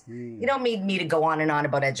osmosis. You don't need me to go on and on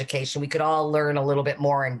about education. We could all learn a little bit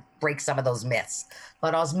more and break some of those myths.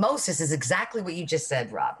 But osmosis is exactly what you just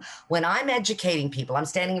said, Rob. When I'm educating people, I'm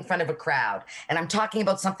standing in front of a crowd and I'm talking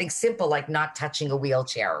about something simple like not touching a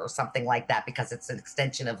wheelchair or something like that because it's an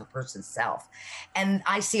extension of a person's self. And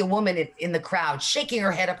I see a woman in the crowd shaking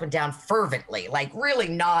her head up and down fervently, like really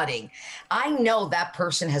nodding. I know that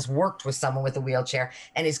person has worked with someone with a wheelchair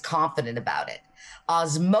and is confident about it.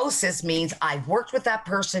 Osmosis means I've worked with that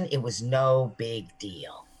person. It was no big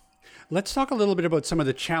deal. let's talk a little bit about some of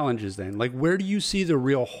the challenges then. Like, where do you see the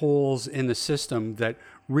real holes in the system that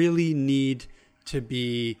really need to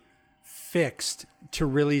be fixed to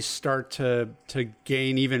really start to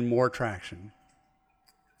gain even more traction?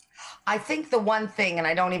 I think the one thing, and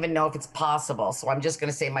I don't even know if it's possible, so I'm just going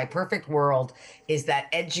to say my perfect world is that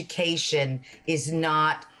education is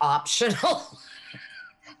not optional.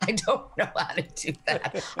 I don't know how to do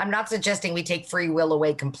that. I'm not suggesting we take free will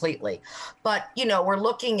away completely. But, you know, we're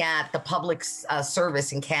looking at the public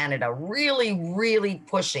service in Canada really, really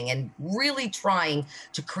pushing and really trying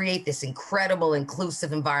to create this incredible,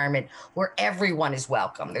 inclusive environment where everyone is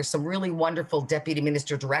welcome. There's some really wonderful deputy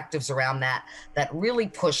minister directives around that really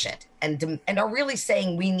push it and are really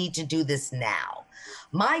saying we need to do this now.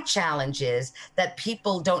 My challenge is that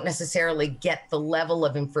people don't necessarily get the level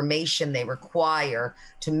of information they require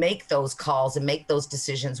to make those calls and make those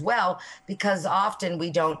decisions well, because often we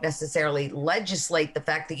don't necessarily legislate the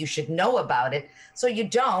fact that you should know about it. So you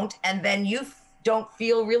don't, and then you don't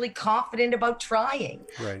feel really confident about trying.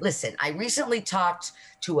 Right. Listen, I recently talked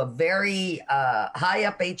to a very high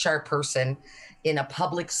up HR person in a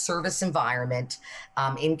public service environment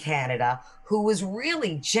in Canada, who was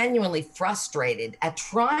really genuinely frustrated at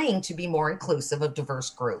trying to be more inclusive of diverse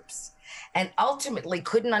groups and ultimately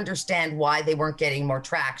couldn't understand why they weren't getting more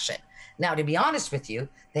traction. Now, to be honest with you,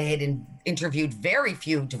 they had interviewed very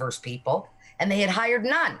few diverse people and they had hired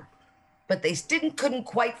none, but they couldn't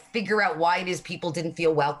quite figure out why it is people didn't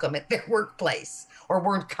feel welcome at their workplace or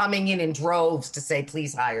weren't coming in droves to say,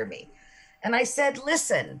 please hire me. And I said,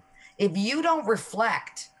 listen, if you don't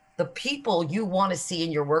reflect the people you want to see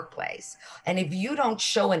in your workplace, and if you don't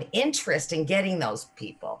show an interest in getting those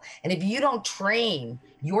people, and if you don't train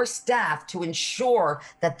your staff to ensure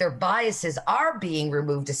that their biases are being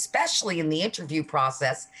removed, especially in the interview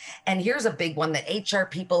process, and here's a big one that HR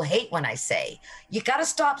people hate when I say, you got to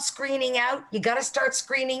stop screening out, you got to start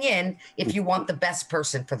screening in if you want the best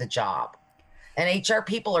person for the job. And HR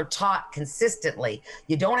people are taught consistently,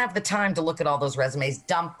 you don't have the time to look at all those resumes,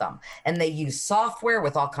 dump them. And they use software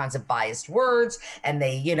with all kinds of biased words. And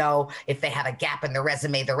they, you know, if they have a gap in their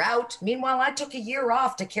resume, they're out. Meanwhile, I took a year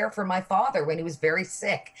off to care for my father when he was very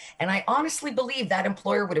sick. And I honestly believe that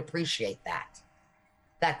employer would appreciate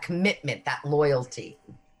that commitment, that loyalty.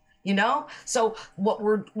 You know, so what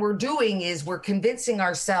we're doing is we're convincing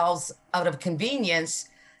ourselves out of convenience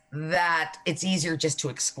that it's easier just to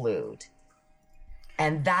exclude.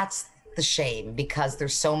 And that's the shame, because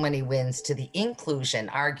there's so many wins to the inclusion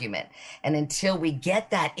argument. And until we get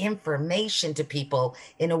that information to people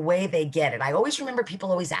in a way they get it. I always remember people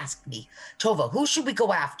always ask me, Tova, who should we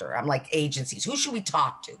go after? I'm like, agencies. Who should we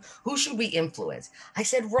talk to? Who should we influence? I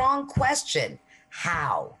said, wrong question.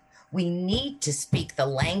 How? We need to speak the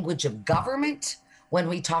language of government when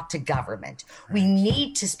we talk to government. We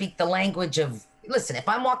need to speak the language of, listen, if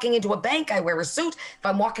I'm walking into a bank, I wear a suit. If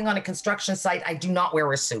I'm walking on a construction site, I do not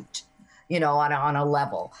wear a suit, you know, on a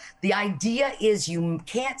level. The idea is you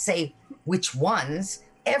can't say which ones.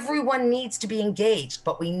 Everyone needs to be engaged,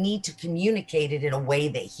 but we need to communicate it in a way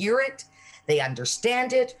they hear it, they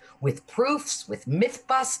understand it, with proofs, with myth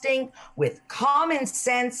busting, with common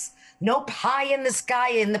sense. No pie in the sky.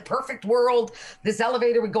 In the perfect world, this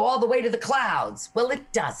elevator would go all the way to the clouds. Well,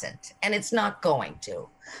 it doesn't, and it's not going to.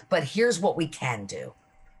 But here's what we can do.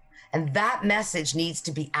 And that message needs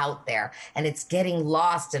to be out there, and it's getting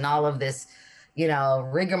lost in all of this, you know,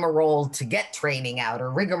 rigmarole to get training out or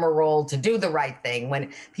rigmarole to do the right thing,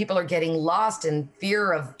 when people are getting lost in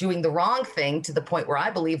fear of doing the wrong thing to the point where I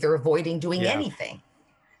believe they're avoiding doing anything.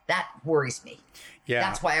 That worries me. Yeah.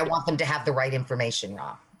 That's why I want them to have the right information,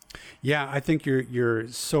 Rob. Yeah, I think you're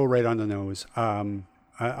so right on the nose.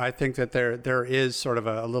 I think that there is sort of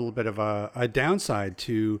a little bit of a downside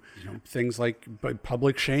to things like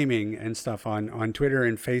public shaming and stuff on Twitter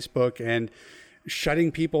and Facebook, and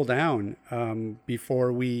shutting people down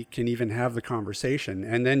before we can even have the conversation.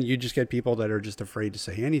 And then you just get people that are just afraid to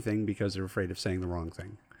say anything because they're afraid of saying the wrong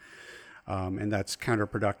thing. And that's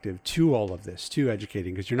counterproductive to all of this, to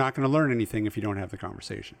educating, because you're not going to learn anything if you don't have the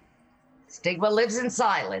conversation. Stigma lives in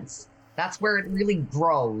silence. That's where it really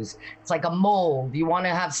grows. It's like a mold. You want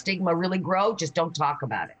to have stigma really grow, just don't talk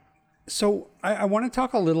about it. So I want to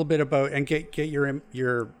talk a little bit about and get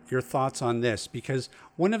your thoughts on this, because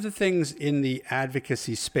one of the things in the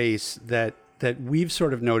advocacy space that we've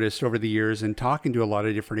sort of noticed over the years and talking to a lot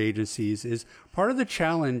of different agencies is part of the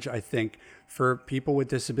challenge, I think, for people with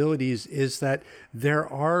disabilities is that there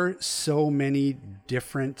are so many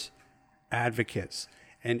different advocates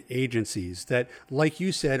and agencies that, like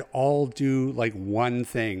you said, all do like one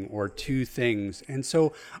thing or two things. And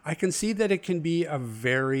so I can see that it can be a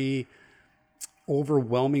very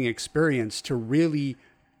overwhelming experience to really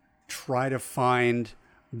try to find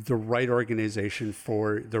the right organization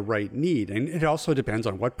for the right need. And it also depends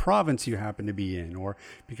on what province you happen to be in, or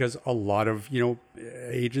because a lot of,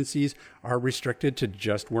 agencies are restricted to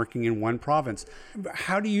just working in one province.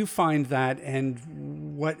 How do you find that,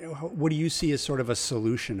 and what do you see as sort of a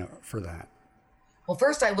solution for that? Well,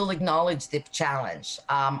 first, I will acknowledge the challenge.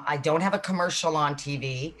 I don't have a commercial on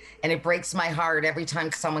TV, and it breaks my heart every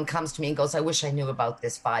time someone comes to me and goes, I wish I knew about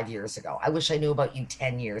this 5 years ago. I wish I knew about you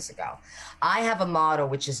 10 years ago. I have a motto,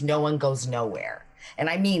 which is no one goes nowhere. And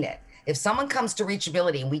I mean it. If someone comes to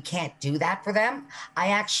Reachability and we can't do that for them, I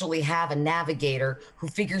actually have a navigator who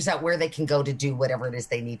figures out where they can go to do whatever it is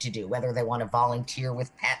they need to do, whether they want to volunteer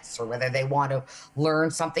with pets or whether they want to learn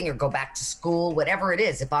something or go back to school, whatever it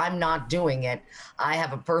is. If I'm not doing it, I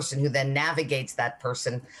have a person who then navigates that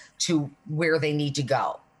person to where they need to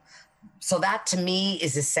go. So that to me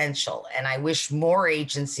is essential. And I wish more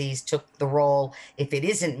agencies took the role. If it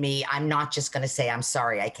isn't me, I'm not just going to say, I'm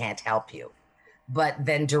sorry, I can't help you, but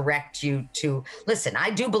then direct you to, listen, I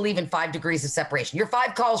do believe in 5 degrees of separation. You're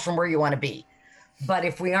 5 calls from where you want to be. But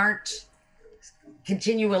if we aren't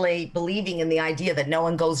continually believing in the idea that no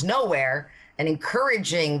one goes nowhere and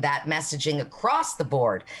encouraging that messaging across the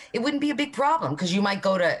board, it wouldn't be a big problem, because you might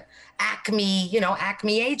go to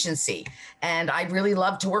Acme agency, and I'd really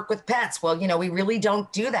love to work with pets. Well, we really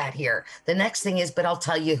don't do that here. The next thing is, but I'll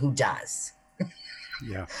tell you who does.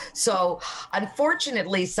 Yeah. So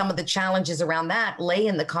unfortunately, some of the challenges around that lay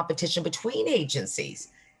in the competition between agencies.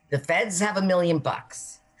 The feds have $1 million.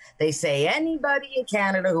 They say, anybody in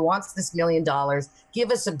Canada who wants this $1 million, give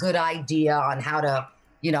us a good idea on how to,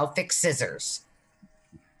 fix scissors.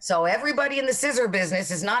 So everybody in the scissor business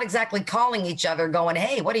is not exactly calling each other going,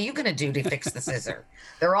 hey, what are you going to do to fix the scissor?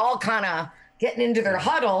 They're all kind of getting into their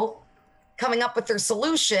huddle, coming up with their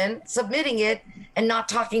solution, submitting it, and not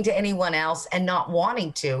talking to anyone else and not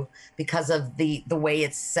wanting to because of the way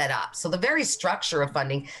it's set up. So the very structure of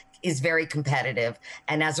funding is very competitive.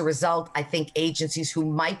 And as a result, I think agencies who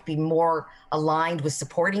might be more aligned with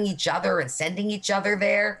supporting each other and sending each other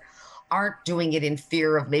there aren't doing it in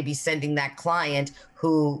fear of maybe sending that client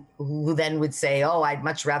who then would say, oh, I'd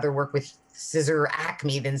much rather work with Scissor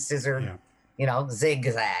Acme than Scissor,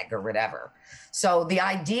 Zigzag or whatever. So the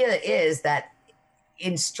idea is that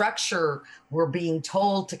in structure, we're being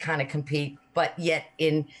told to kind of compete, but yet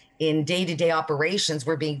in day-to-day operations,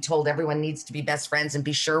 we're being told everyone needs to be best friends and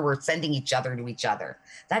be sure we're sending each other to each other.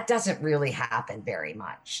 That doesn't really happen very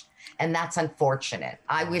much. And that's unfortunate.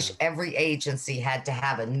 I wish every agency had to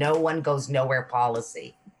have a no one goes nowhere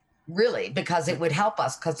policy, really, because it would help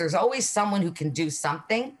us, because there's always someone who can do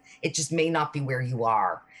something. It just may not be where you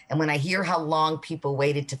are. And when I hear how long people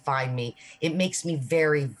waited to find me, it makes me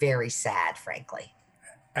very, very sad, frankly.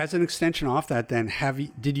 As an extension off that, then, have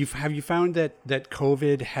you found that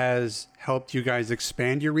COVID has helped you guys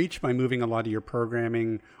expand your reach by moving a lot of your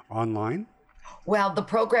programming online? Well, the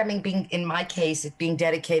programming being, in my case, it being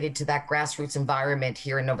dedicated to that grassroots environment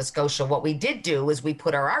here in Nova Scotia, what we did do is we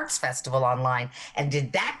put our arts festival online and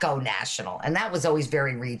did that go national. And that was always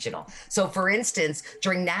very regional. So for instance,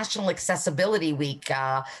 during National Accessibility Week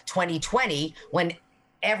 2020, when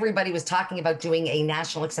everybody was talking about doing a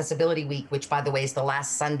National Accessibility Week, which by the way is the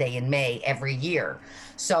last Sunday in May every year.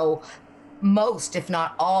 So most, if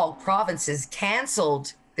not all, provinces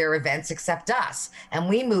canceled their events except us. And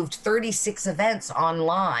we moved 36 events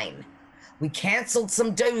online. We canceled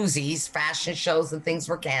some doozies, fashion shows and things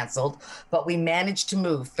were canceled, but we managed to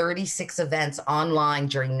move 36 events online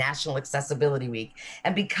during National Accessibility Week.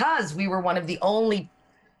 And because we were one of the only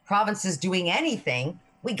provinces doing anything,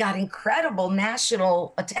 we got incredible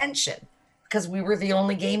national attention because we were the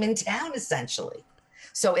only game in town, essentially.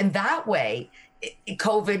 So in that way,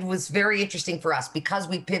 COVID was very interesting for us because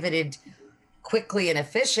we pivoted quickly and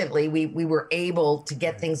efficiently, we were able to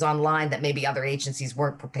get things online that maybe other agencies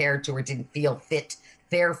weren't prepared to or didn't feel fit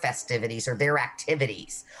their festivities or their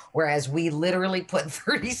activities. Whereas we literally put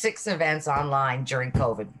 36 events online during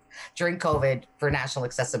COVID for National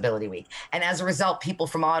Accessibility Week. And as a result, people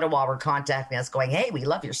from Ottawa were contacting us going, hey, we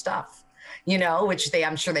love your stuff, you know, which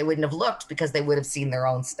I'm sure they wouldn't have looked because they would have seen their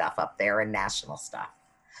own stuff up there and national stuff.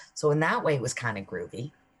 So in that way, it was kind of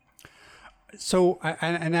groovy. So,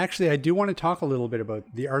 and actually, I do want to talk a little bit about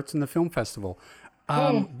the Arts and the Film Festival,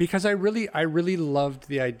 because I really loved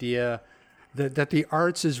the idea that the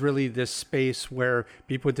arts is really this space where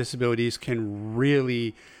people with disabilities can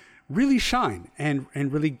really shine and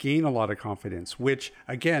really gain a lot of confidence, which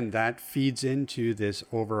again, that feeds into this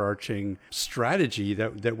overarching strategy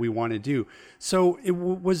that we want to do. So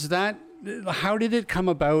how did it come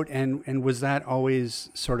about? And was that always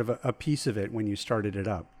sort of a piece of it when you started it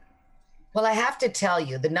up? Well, I have to tell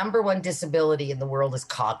you, the number one disability in the world is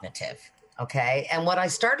cognitive. Okay. And what I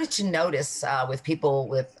started to notice with people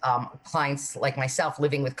with clients like myself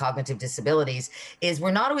living with cognitive disabilities is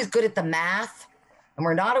we're not always good at the math and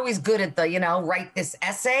we're not always good at the, write this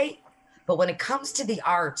essay. But when it comes to the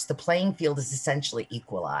arts, the playing field is essentially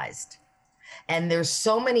equalized. And there's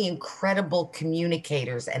so many incredible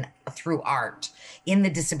communicators and through art in the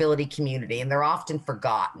disability community, and they're often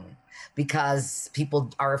forgotten because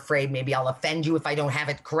people are afraid maybe I'll offend you if I don't have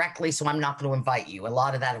it correctly, so I'm not going to invite you. A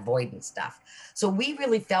lot of that avoidance stuff. So we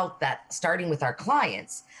really felt that, starting with our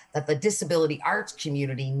clients, that the disability arts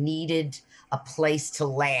community needed a place to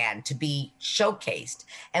land, to be showcased.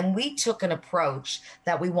 And we took an approach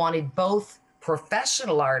that we wanted both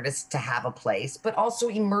professional artists to have a place, but also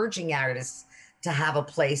emerging artists to have a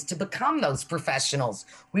place to become those professionals.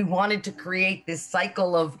 We wanted to create this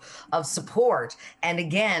cycle of support. And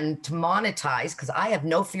again, to monetize, because I have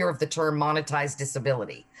no fear of the term monetized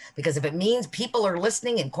disability, because if it means people are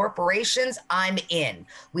listening in corporations, I'm in.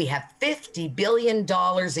 We have $50 billion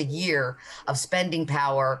a year of spending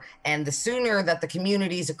power. And the sooner that the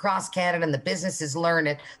communities across Canada and the businesses learn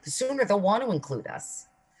it, the sooner they'll want to include us.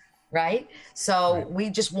 Right? So we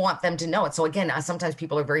just want them to know it. So again, sometimes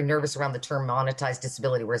people are very nervous around the term monetized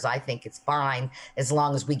disability, whereas I think it's fine as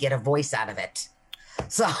long as we get a voice out of it.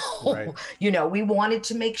 So, we wanted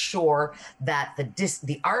to make sure that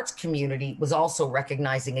the arts community was also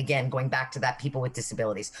recognizing, again, going back to that, people with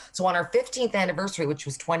disabilities. So on our 15th anniversary, which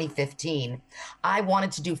was 2015, I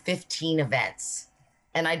wanted to do 15 events.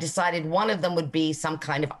 And I decided one of them would be some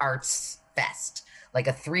kind of arts fest, like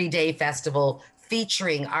a 3-day festival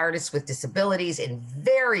featuring artists with disabilities in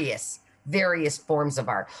various forms of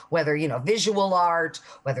art, whether, visual art,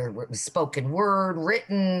 whether it was spoken word,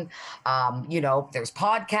 written, there's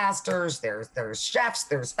podcasters, there's chefs,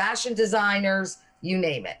 there's fashion designers, you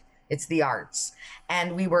name it. It's the arts.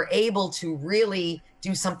 And we were able to really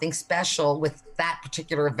do something special with that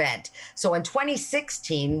particular event. So in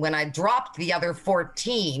 2016, when I dropped the other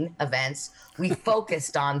 14 events, we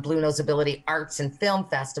focused on Blue Nose Ability Arts and Film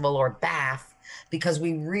Festival, or BAF, because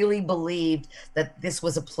we really believed that this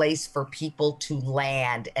was a place for people to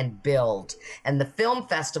land and build. And the film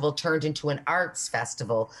festival turned into an arts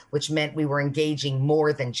festival, which meant we were engaging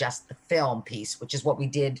more than just the film piece, which is what we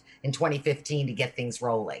did in 2015 to get things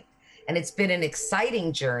rolling. And it's been an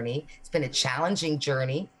exciting journey. It's been a challenging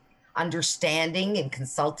journey, understanding and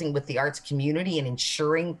consulting with the arts community and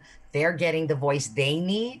ensuring they're getting the voice they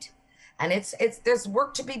need. And there's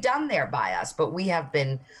work to be done there by us, but we have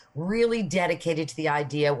been really dedicated to the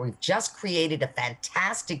idea. We've just created a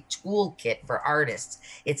fantastic toolkit for artists.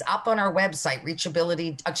 It's up on our website,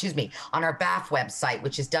 on our BAF website,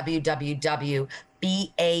 which is www.baaff.ca,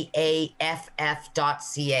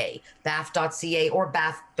 BAF.ca or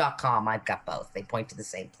BAF.com. I've got both. They point to the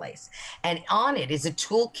same place. And on it is a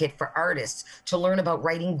toolkit for artists to learn about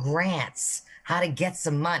writing grants, how to get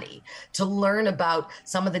some money, to learn about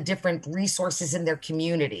some of the different resources in their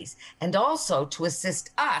communities, and also to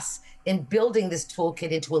assist us in building this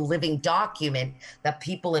toolkit into a living document that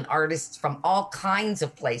people and artists from all kinds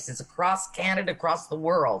of places across Canada, across the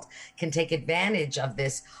world, can take advantage of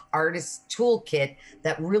this artist toolkit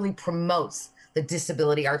that really promotes the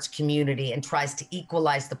disability arts community and tries to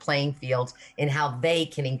equalize the playing field in how they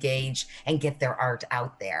can engage and get their art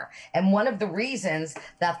out there. And one of the reasons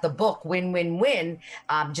that the book Win, Win, Win,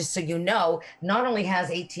 just so you know, not only has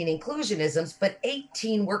 18 inclusionisms, but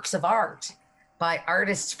 18 works of art by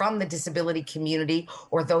artists from the disability community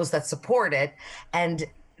or those that support it. And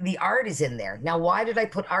the art is in there. Now, why did I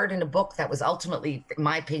put art in a book that was ultimately, in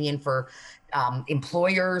my opinion, for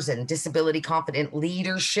employers and disability confident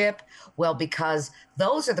leadership? Well, because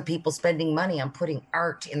those are the people spending money on putting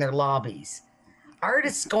art in their lobbies.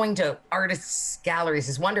 artists going to artists' galleries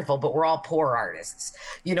is wonderful, but we're all poor artists.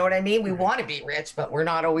 You know what I mean? We want to be rich, but we're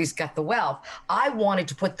not always got the wealth. I wanted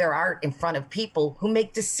to put their art in front of people who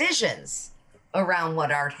make decisions around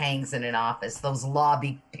what art hangs in an office, those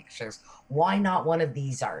lobby pictures. Why not one of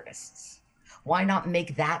these artists? Why not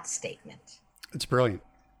make that statement? It's brilliant.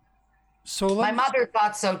 So my mother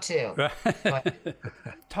thought so too.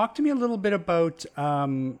 Talk to me a little bit about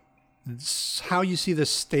how you see the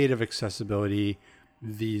state of accessibility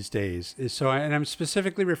these days. So, and I'm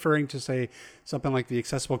specifically referring to, say, something like the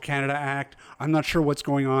Accessible Canada Act. I'm not sure what's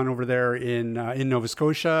going on over there in Nova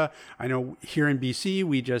Scotia. I know here in BC,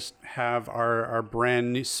 we just have our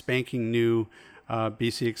brand new, spanking new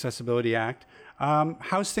BC Accessibility Act.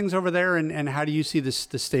 How's things over there, and how do you see the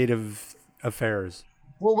state of affairs?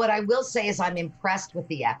 Well, what I will say is I'm impressed with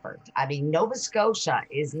the effort. I mean, Nova Scotia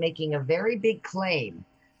is making a very big claim.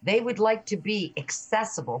 They would like to be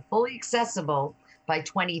accessible, fully accessible by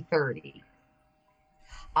 2030.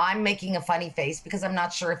 I'm making a funny face because I'm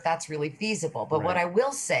not sure if that's really feasible. But what I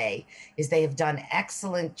will say is they have done an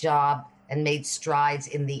excellent job and made strides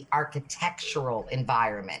in the architectural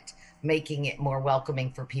environment, making it more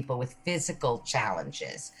welcoming for people with physical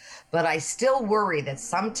challenges. But I still worry that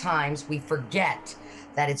sometimes we forget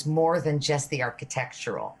that it's more than just the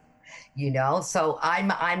architectural, you know? So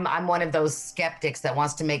I'm one of those skeptics that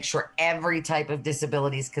wants to make sure every type of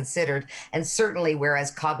disability is considered. And certainly,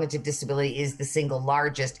 whereas cognitive disability is the single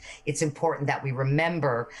largest, it's important that we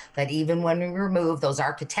remember that even when we remove those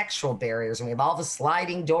architectural barriers and we have all the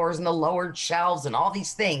sliding doors and the lowered shelves and all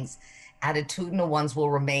these things, attitudinal ones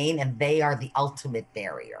will remain, and they are the ultimate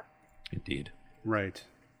barrier. Indeed. Right.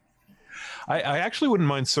 I actually wouldn't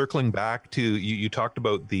mind circling back to you talked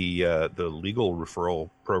about the legal referral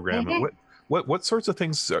program. Mm-hmm. What sorts of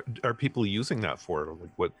things are people using that for? Like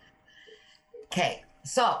what? Okay,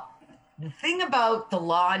 so the thing about the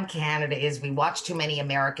law in Canada is we watch too many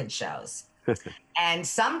American shows, and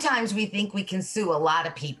sometimes we think we can sue a lot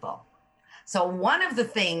of people. So one of the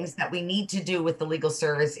things that we need to do with the legal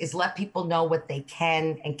service is let people know what they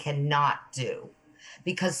can and cannot do.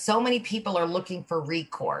 Because so many people are looking for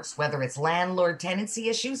recourse, whether it's landlord tenancy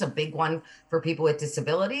issues, a big one for people with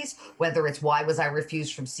disabilities, whether it's why was I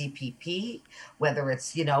refused from CPP, whether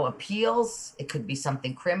it's, you know, appeals, it could be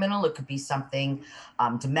something criminal, it could be something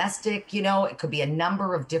domestic, you know, it could be a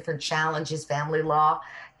number of different challenges, family law.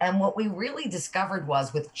 And what we really discovered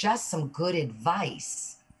was with just some good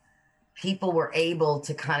advice, people were able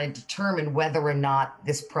to kind of determine whether or not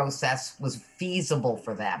this process was feasible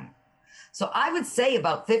for them. So I would say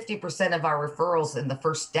about 50% of our referrals in the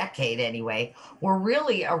first decade anyway, were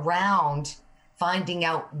really around finding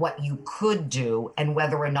out what you could do and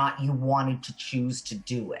whether or not you wanted to choose to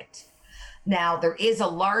do it. Now, there is a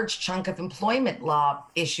large chunk of employment law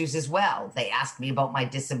issues as well. They asked me about my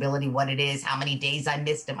disability, what it is, how many days I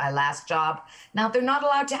missed at my last job. Now, they're not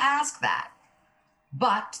allowed to ask that.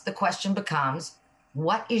 But the question becomes,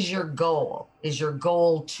 what is your goal? Is your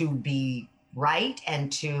goal to be right and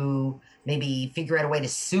to maybe figure out a way to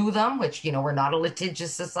sue them, which, you know, we're not a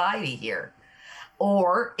litigious society here?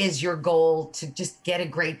 Or is your goal to just get a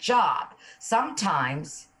great job?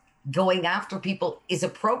 Sometimes going after people is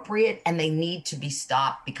appropriate and they need to be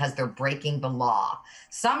stopped because they're breaking the law.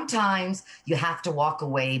 Sometimes you have to walk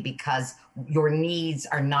away because your needs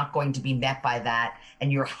are not going to be met by that,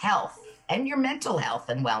 and your health and your mental health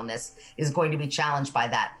and wellness is going to be challenged by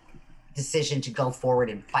that decision to go forward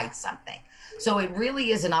and fight something. So it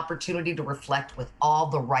really is an opportunity to reflect with all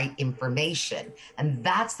the right information. And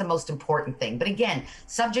that's the most important thing. But again,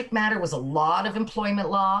 subject matter was a lot of employment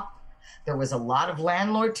law. There was a lot of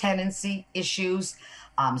landlord tenancy issues,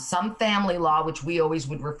 some family law, which we always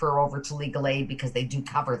would refer over to legal aid because they do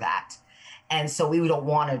cover that. And so we don't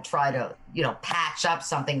want to try to, you know, patch up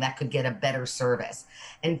something that could get a better service.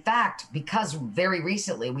 In fact, because very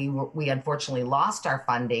recently we unfortunately lost our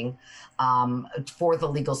funding for the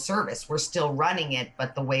legal service. We're still running it,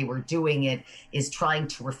 but the way we're doing it is trying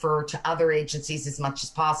to refer to other agencies as much as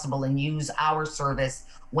possible and use our service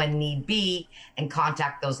when need be and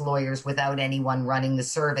contact those lawyers without anyone running the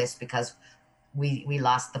service because we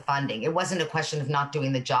lost the funding. It wasn't a question of not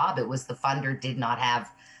doing the job. It was the funder did not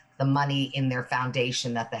have the money in their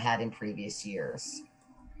foundation that they had in previous years.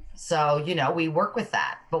 So, you know, we work with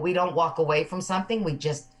that, but we don't walk away from something. We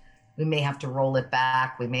may have to roll it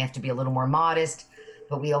back. We may have to be a little more modest,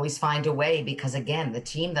 but we always find a way because, again, the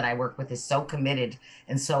team that I work with is so committed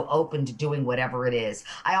and so open to doing whatever it is.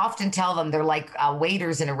 I often tell them they're like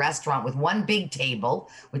waiters in a restaurant with one big table,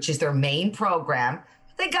 which is their main program,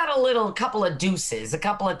 They got a couple of deuces, a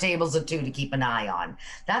couple of tables of two to keep an eye on.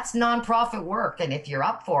 That's nonprofit work. And if you're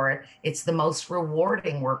up for it, it's the most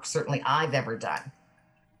rewarding work certainly I've ever done.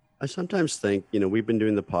 I sometimes think, we've been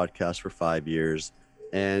doing the podcast for 5 years,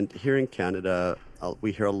 and here in Canada,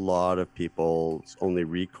 we hear a lot of people's only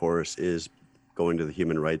recourse is going to the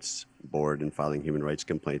Human Rights Board and filing human rights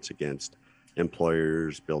complaints against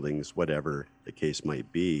employers, buildings, whatever the case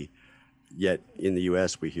might be. Yet in the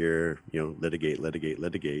US, we hear, litigate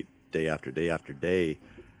day after day after day.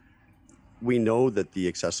 We know that the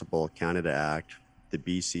Accessible Canada Act, the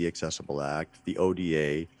BC Accessible Act, the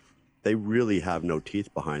ODA, they really have no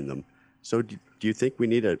teeth behind them. So do you think we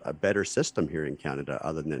need a better system here in Canada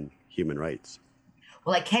other than human rights?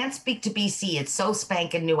 Well, I can't speak to BC. It's so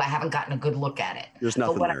spanking new. I haven't gotten a good look at it. There's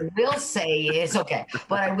nothing but what there. I will say is,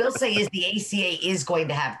 what I will say is the ACA is going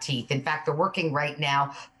to have teeth. In fact, they're working right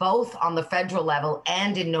now, both on the federal level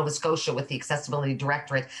and in Nova Scotia with the Accessibility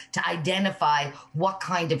Directorate to identify what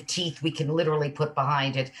kind of teeth we can literally put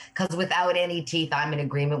behind it. Because without any teeth, I'm in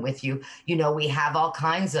agreement with you. We have all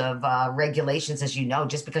kinds of regulations, as you know.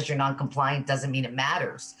 Just because you're non-compliant doesn't mean it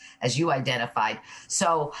matters, as you identified.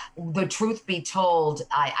 So the truth be told,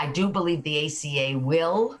 I do believe the ACA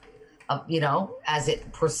will, as it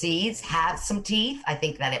proceeds, have some teeth. I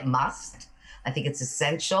think that it must. I think it's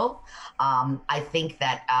essential. I think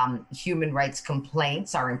that human rights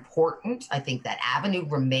complaints are important. I think that avenue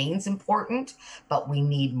remains important, but we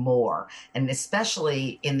need more. And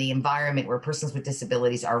especially in the environment where persons with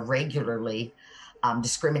disabilities are regularly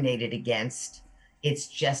discriminated against, it's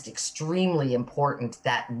just extremely important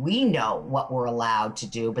that we know what we're allowed to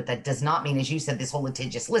do, but that does not mean, as you said, this whole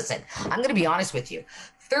litigious. Listen, I'm going to be honest with you.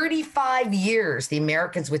 35 years, the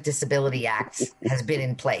Americans with Disability Act has been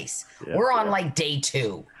in place. Yeah, we're on like day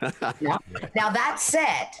 2. Now that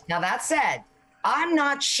said, I'm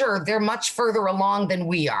not sure they're much further along than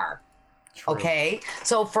we are. True. Okay.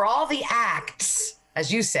 So for all the acts, as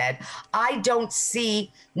you said, I don't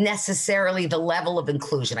see necessarily the level of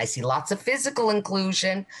inclusion. I see lots of physical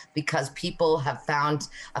inclusion because people have found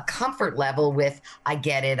a comfort level with, I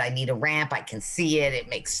get it, I need a ramp, I can see it, it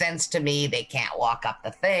makes sense to me, they can't walk up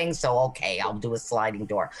the thing, so okay, I'll do a sliding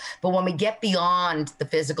door. But when we get beyond the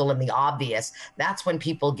physical and the obvious, that's when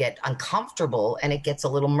people get uncomfortable and it gets a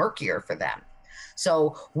little murkier for them.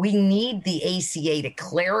 So we need the ACA to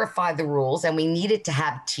clarify the rules, and we need it to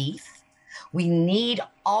have teeth. We need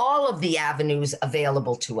all of the avenues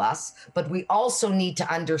available to us, but we also need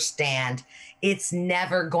to understand it's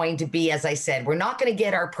never going to be, as I said, we're not going to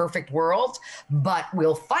get our perfect world, but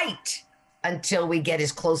we'll fight until we get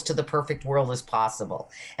as close to the perfect world as possible.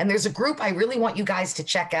 And there's a group I really want you guys to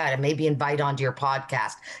check out and maybe invite onto your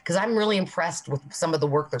podcast, because I'm really impressed with some of the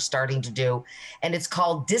work they're starting to do. And it's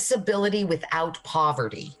called Disability Without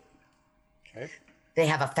Poverty. Okay. They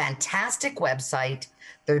have a fantastic website.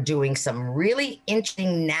 They're doing some really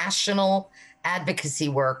interesting national advocacy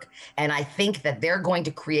work. And I think that they're going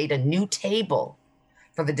to create a new table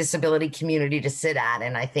for the disability community to sit at.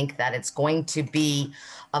 And I think that it's going to be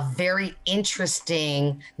a very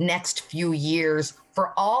interesting next few years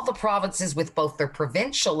for all the provinces with both their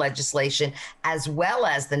provincial legislation as well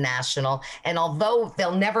as the national. And although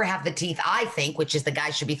they'll never have the teeth, I think, which is the guy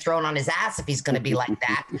should be thrown on his ass if he's going to be like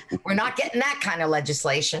that. We're not getting that kind of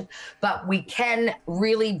legislation, but we can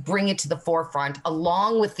really bring it to the forefront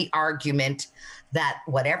along with the argument that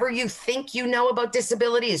whatever you think you know about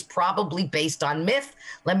disability is probably based on myth.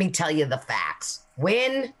 Let me tell you the facts.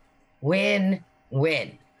 Win, win,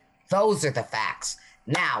 win. Those are the facts.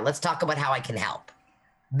 Now let's talk about how I can help.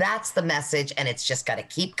 That's the message, and it's just got to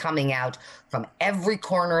keep coming out from every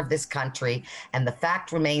corner of this country. And the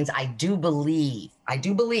fact remains, I do believe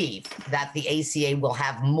that the ACA will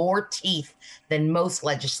have more teeth than most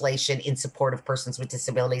legislation in support of persons with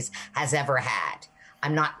disabilities has ever had.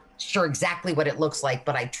 I'm not sure exactly what it looks like,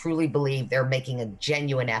 but I truly believe they're making a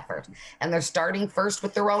genuine effort. And they're starting first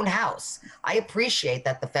with their own house. I appreciate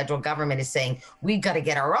that the federal government is saying, we've got to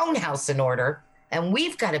get our own house in order, and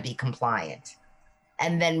we've got to be compliant,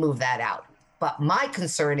 and then move that out. But my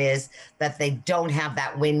concern is that they don't have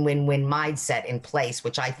that win-win-win mindset in place,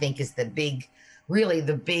 which I think is the big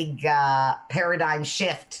paradigm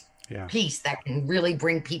shift piece that can really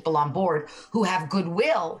bring people on board who have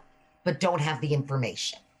goodwill, but don't have the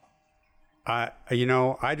information. I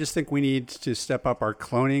just think we need to step up our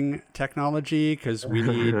cloning technology, because we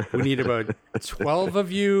need about 12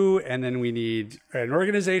 of you, and then we need an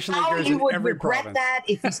organization that goes in every province. You would regret that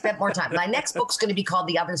if you spent more time. My next book's going to be called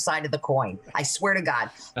The Other Side of the Coin. I swear to God,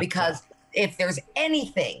 because if there's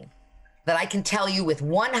anything that I can tell you with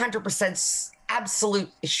 100% absolute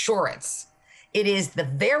assurance, It is the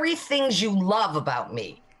very things you love about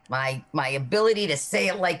me. My ability to say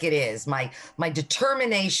it like it is, my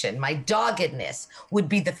determination, my doggedness would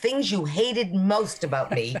be the things you hated most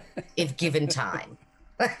about me if given time.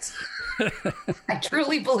 I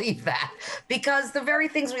truly believe that, because the very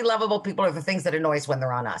things we love about people are the things that annoy us when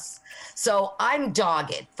they're on us. So I'm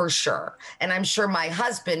dogged for sure. And I'm sure my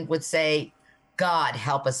husband would say, God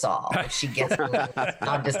help us all if she gets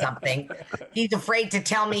onto something. He's afraid to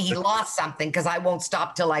tell me he lost something because I won't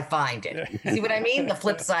stop till I find it. See what I mean? The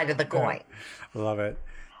flip side of the coin. Love it.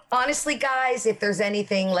 Honestly, guys, if there's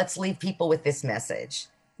anything, let's leave people with this message.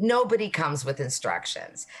 Nobody comes with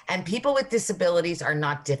instructions. And people with disabilities are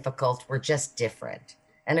not difficult. We're just different.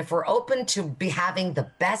 And if we're open to be having the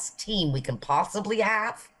best team we can possibly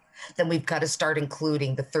have, then we've got to start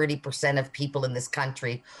including the 30% of people in this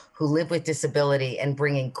country who live with disability and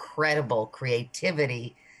bring incredible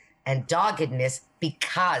creativity and doggedness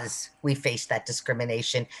because we face that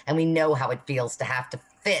discrimination and we know how it feels to have to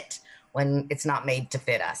fit when it's not made to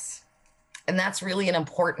fit us. And that's really an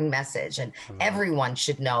important message. And everyone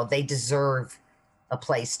should know they deserve a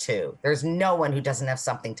place too. There's no one who doesn't have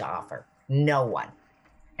something to offer. No one.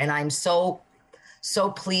 And I'm so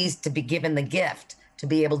pleased to be given the gift to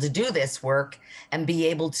be able to do this work and be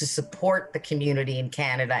able to support the community in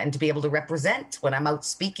Canada and to be able to represent, when I'm out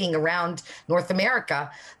speaking around North America,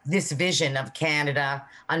 this vision of Canada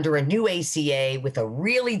under a new ACA with a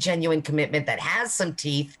really genuine commitment that has some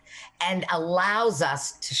teeth and allows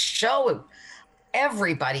us to show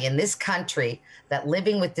everybody in this country that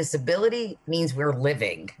living with disability means we're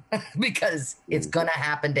living because it's going to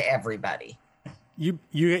happen to everybody. You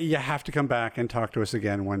have to come back and talk to us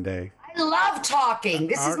again one day. I love talking.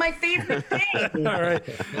 This is my favorite thing. All right.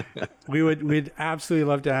 We'd absolutely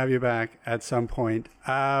love to have you back at some point.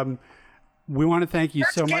 We want to thank you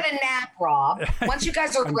so much. Let's get a nap, Rob. Once you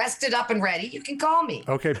guys are rested up and ready, you can call me.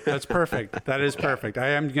 Okay, that's perfect. That is perfect. I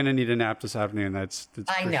am going to need a nap this afternoon. That's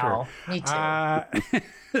I know. Sure. Me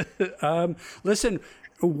too. Listen,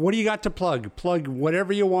 what do you got to plug? Plug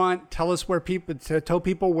whatever you want. Tell us where tell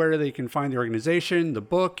people where they can find the organization, the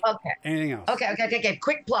book, anything else. Okay.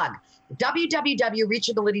 Quick plug.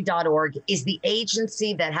 www.reachability.org is the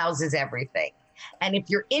agency that houses everything. And if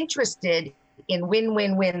you're interested in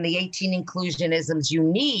win-win-win, the 18 inclusionisms you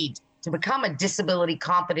need to become a disability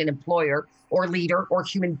competent employer or leader or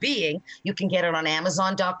human being, you can get it on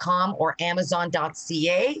Amazon.com or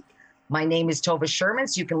Amazon.ca. My name is Tova Sherman,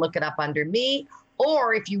 so you can look it up under me.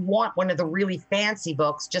 Or if you want one of the really fancy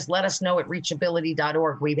books, just let us know at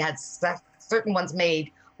reachability.org. We've had certain ones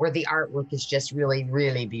made where the artwork is just really,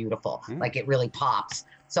 really beautiful. Like it really pops.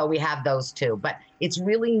 So we have those too. But it's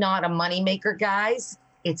really not a moneymaker, guys.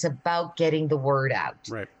 It's about getting the word out.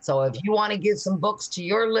 Right. So if you want to give some books to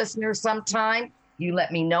your listeners sometime, you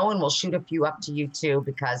let me know and we'll shoot a few up to you too,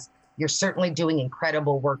 because you're certainly doing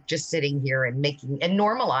incredible work just sitting here and making and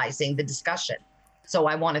normalizing the discussion. So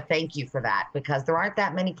I want to thank you for that, because there aren't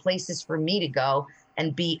that many places for me to go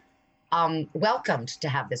and be welcomed to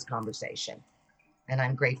have this conversation. And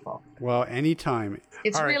I'm grateful. Well, anytime.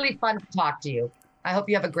 It's really fun to talk to you. I hope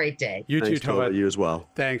you have a great day. You too, Tova. You as well.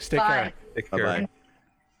 Thanks. Take care. Take care. Bye-bye.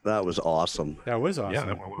 That was awesome. That was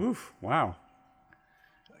awesome. Yeah, Oof. Wow.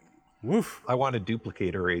 Woof. I want to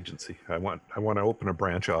duplicate our agency. I want to open a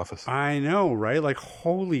branch office. I know, right? Like,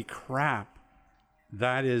 holy crap.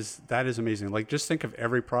 That is amazing. Like, just think if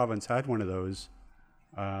every province had one of those.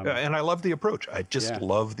 And I love the approach. I just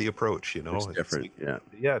love the approach, you know. It's different.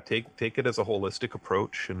 Yeah. Take it as a holistic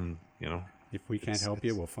approach, and you know, if we can't help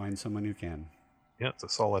you, we'll find someone who can. Yeah, it's a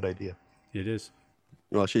solid idea. It is.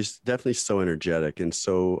 Well, she's definitely so energetic and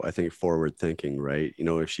so, I think, forward thinking, right? You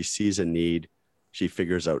know, if she sees a need, she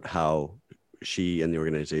figures out how she and the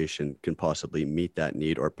organization can possibly meet that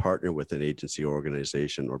need or partner with an agency or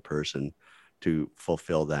organization or person to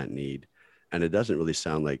fulfill that need. And it doesn't really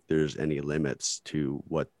sound like there's any limits to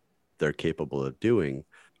what they're capable of doing.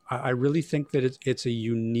 I really think that it's a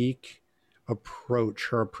unique approach,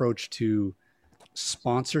 her approach to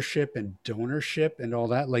sponsorship and donorship and all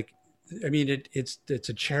that. Like, I mean, it's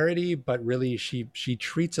a charity, but really she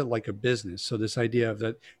treats it like a business. So this idea of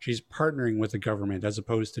that she's partnering with the government as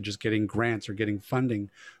opposed to just getting grants or getting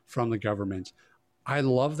funding from the government. I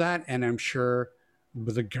love that. And I'm sure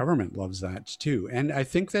the government loves that too. And I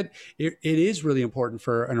think that it is really important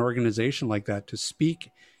for an organization like that to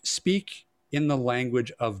speak in the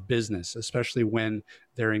language of business, especially when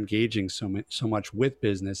they're engaging so much with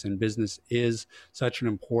business, and business is such an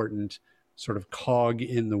important sort of cog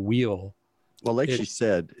in the wheel. Well, like she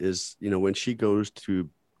said, is, you know, when she goes to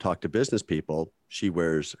talk to business people, she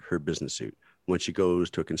wears her business suit. When she goes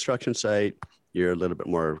to a construction site, you're a little bit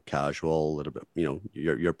more casual, a little bit,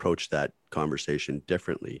 you approach that conversation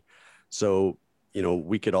differently. So,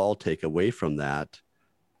 we could all take away from that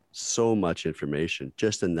so much information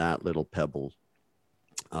just in that little pebble.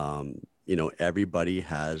 Everybody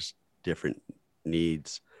has different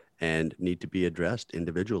needs and need to be addressed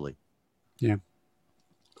individually. Yeah.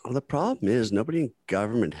 Well, the problem is nobody in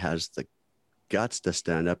government has the guts to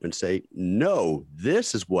stand up and say, no,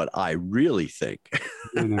 this is what I really think.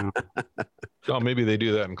 I know. Well, maybe they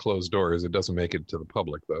do that in closed doors. It doesn't make it to the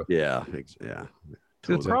public, though. Yeah.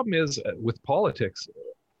 The problem is with politics,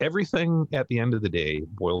 everything at the end of the day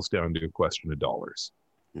boils down to a question of dollars.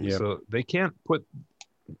 Yeah. So they can't put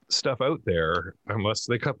stuff out there unless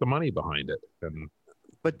they cut the money behind it.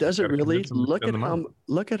 But does it really? Look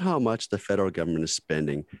at at how much the federal government is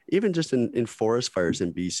spending. Even just in forest fires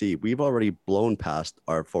in BC, we've already blown past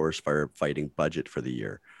our forest fire fighting budget for the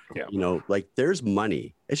year. Yeah. There's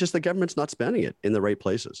money. It's just the government's not spending it in the right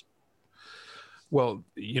places. Well,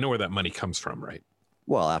 you know where that money comes from, right?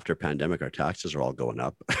 Well, after pandemic, our taxes are all going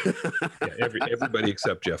up. Yeah, everybody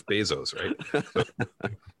except Jeff Bezos, right?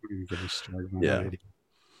 Yeah.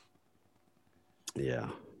 Yeah.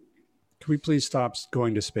 Can we please stop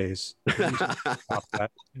going to space? Stop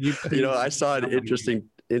that. I saw an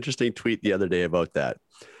interesting tweet the other day about that.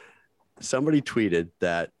 Somebody tweeted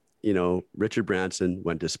that, Richard Branson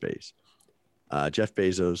went to space. Jeff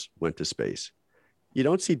Bezos went to space. You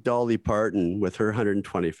don't see Dolly Parton with her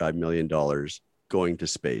 $125 million going to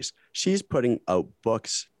space. She's putting out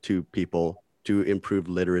books to people to improve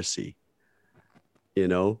literacy.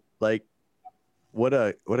 What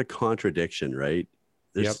a contradiction, right?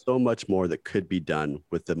 There's so much more that could be done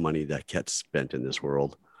with the money that gets spent in this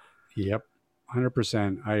world. Yep.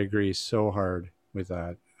 100%. I agree so hard with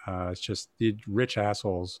that. It's just the rich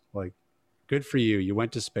assholes, good for you. You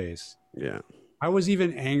went to space. Yeah. I was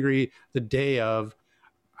even angry the day of,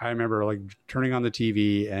 I remember turning on the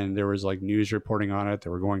TV and there was news reporting on it. They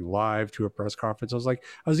were going live to a press conference. I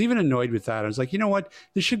was even annoyed with that. I was like, you know what?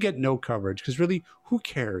 This should get no coverage because really, who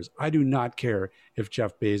cares? I do not care if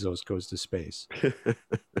Jeff Bezos goes to space.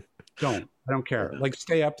 I don't care.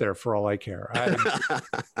 Stay up there for all I care.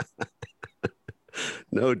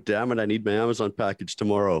 No, damn it! I need my Amazon package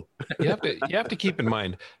tomorrow. You have to keep in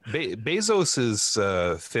mind, Bezos is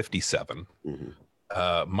 57.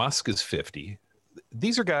 Mm-hmm. Musk is 50.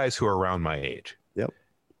 These are guys who are around my age. Yep.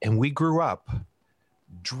 And we grew up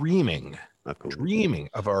dreaming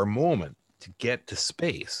of our moment to get to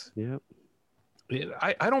space. Yep.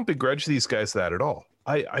 I don't begrudge these guys that at all.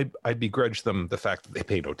 I begrudge them the fact that they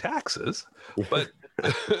pay no taxes, but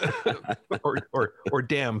or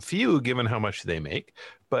damn few given how much they make.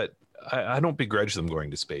 But I don't begrudge them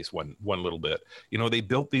going to space one little bit. They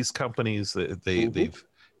built these companies. They've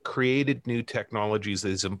created new technologies.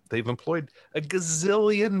 They've employed a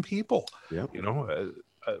gazillion people. Yep.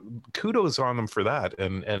 Kudos on them for that.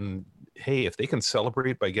 And hey, if they can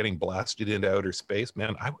celebrate by getting blasted into outer space,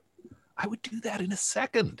 man, I would do that in a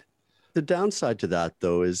second. The downside to that,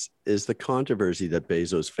 though, is the controversy that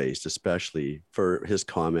Bezos faced, especially for his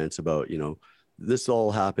comments about, this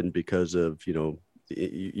all happened because of,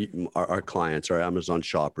 our clients, our Amazon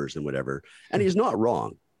shoppers and whatever. And he's not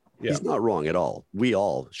wrong. Yeah. He's not wrong at all. We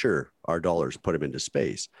all, sure, our dollars put him into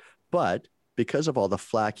space. But because of all the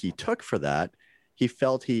flack he took for that, he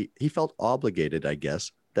felt obligated, I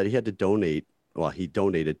guess, that he had to donate. Well, he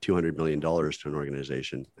donated $200 million to an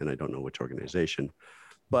organization, and I don't know which organization.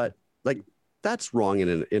 But that's wrong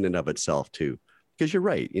in and of itself too, because you're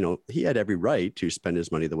right. He had every right to spend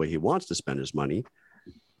his money the way he wants to spend his money.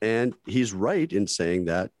 And he's right in saying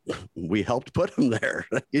that we helped put him there.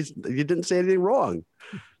 He didn't say anything wrong,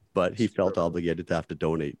 but he felt obligated to have to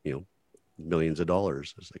donate, millions of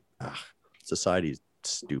dollars. It's society's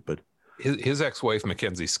stupid. His ex-wife,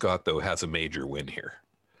 Mackenzie Scott, though, has a major win here,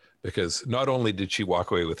 because not only did she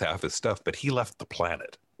walk away with half his stuff, but he left the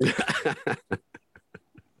planet.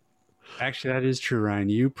 Actually, that is true, Ryan.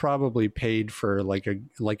 You probably paid for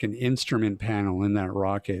an instrument panel in that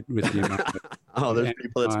rocket with the amount of there's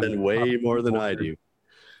people that spend way more than I do.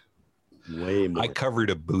 Way more. I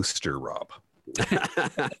covered a booster, Rob.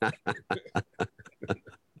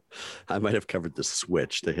 I might have covered the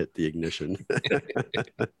switch to hit the ignition.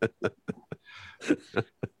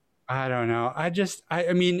 I don't know.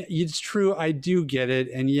 I mean, it's true. I do get it.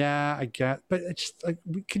 And yeah, I get, but it's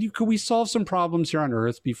just could we solve some problems here on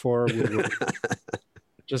Earth before we're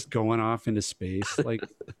just going off into space?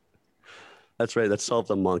 That's right. Let's solve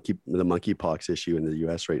the monkeypox issue in the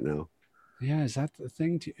US right now. Yeah. Is that the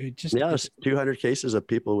thing? There's 200 cases of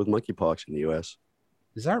people with monkeypox in the US.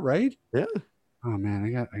 Is that right? Yeah. Oh man, I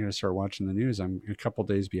got to start watching the news. I'm a couple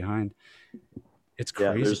days behind. It's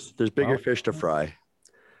Yeah, crazy. there's bigger Well, fish to fry.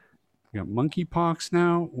 We got monkeypox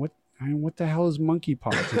now. What the hell is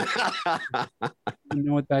monkeypox? I don't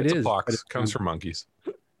know what that It's is. a pox. but it's, Comes from monkeys.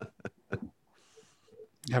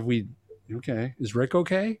 Have we? Okay. Is Rick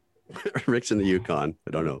okay? Rick's in the Yukon.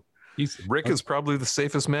 I don't know. Rick is probably the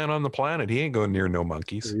safest man on the planet. He ain't going near no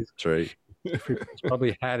monkeys. That's right. He's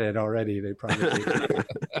probably had it already. They probably.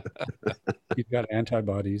 He's got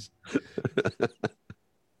antibodies.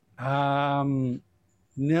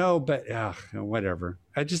 No, but whatever.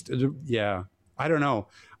 I don't know.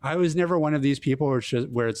 I was never one of these people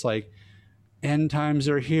where it's like, end times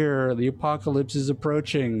are here, the apocalypse is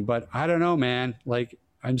approaching. But I don't know, man. Like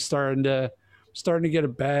I'm starting to get a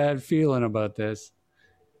bad feeling about this.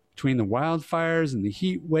 Between the wildfires and the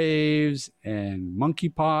heat waves and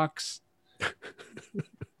monkeypox. I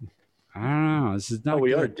don't know. This is not. We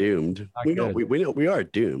good. are doomed. Not We know. good. We know we are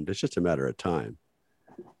doomed. It's just a matter of time.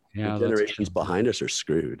 Yeah, The generations behind us are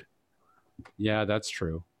screwed. that's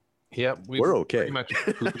true. Yep, We're okay. Pretty much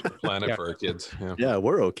pooped the planet Yeah. for our kids. Yeah. Yeah,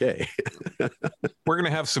 we're okay. We're gonna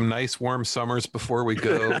have some nice warm summers before we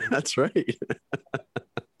go. That's right.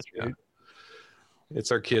 Yeah.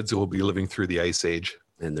 It's our kids who will be living through the ice age.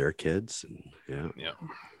 And their kids. And Yeah.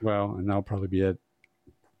 Well, and that'll probably be it.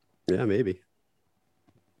 yeah, maybe.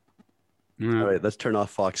 Yeah. All right, let's turn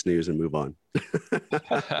off Fox News and move on.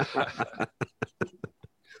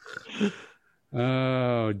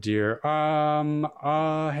 Oh dear.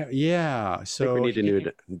 Yeah. I think So we need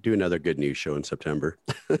to do another good news show in September.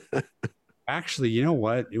 actually, you know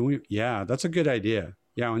what? That's a good idea.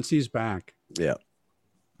 Yeah, when Steve's back, Yeah.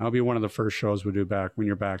 that'll be one of the first shows we'll do back. When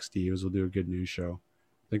you're back, Steve, we'll do a good news show.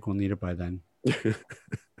 I think we'll need it by then.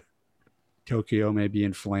 Tokyo may be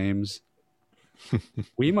in flames.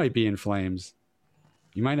 We might be in flames.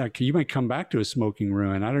 You might not. You might come back to a smoking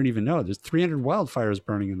ruin. I don't even know. There's 300 wildfires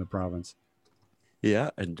burning in the province. Yeah,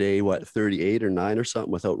 a day, 38 or 9 or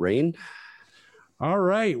something without rain. All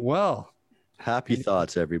right. Well, Happy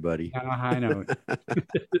thoughts, everybody. on a high note,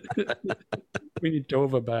 we need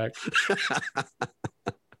Tova back.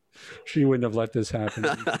 She wouldn't have let this happen.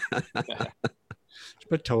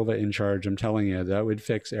 Put Tova in charge. I'm telling you, that would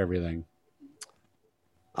fix everything.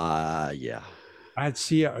 Yeah. I'd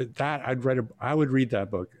see that. I would read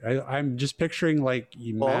that book. I'm just picturing like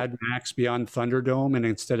Mad Max Beyond Thunderdome, and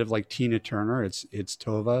instead of like Tina Turner, it's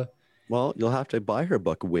Tova. Well, you'll have to buy her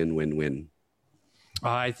book, Win, Win, Win.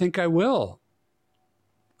 I think I will.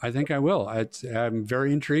 I'm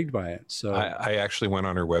very intrigued by it. So I actually went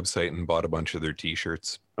on her website and bought a bunch of their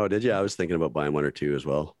T-shirts. Oh, did you? I was thinking about buying one or two as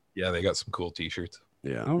well. Yeah, they got some cool T-shirts.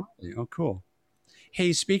 Yeah. Oh, really? Oh, cool.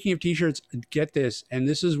 Hey, speaking of T-shirts, get this, and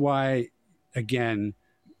this is why, again,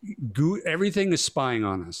 everything is spying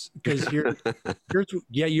on us. Because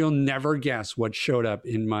you'll never guess what showed up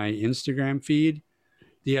in my Instagram feed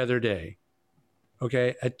the other day.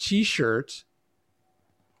 Okay, a T-shirt,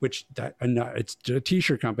 which it's a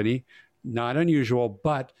T-shirt company, not unusual,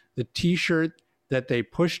 but the T-shirt that they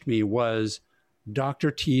pushed me was Dr.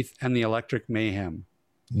 Teeth and the Electric Mayhem.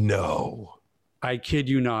 No. I kid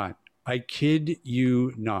you not.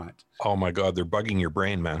 Oh my God, they're bugging your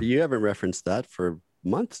brain, man. You haven't referenced that for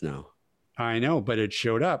months now. I know, but it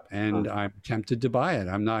showed up, and I'm tempted to buy it.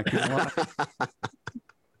 I'm not going to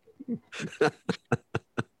lie.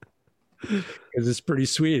 Because it's pretty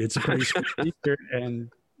sweet. It's a pretty sweet T-shirt,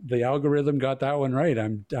 and the algorithm got that one right. I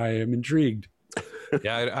am intrigued.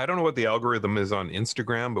 Yeah, I don't know what the algorithm is on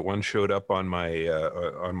Instagram, but one showed up on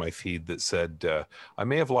my feed that said, "I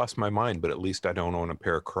may have lost my mind, but at least I don't own a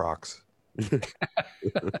pair of Crocs."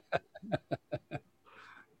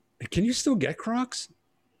 Can you still get Crocs?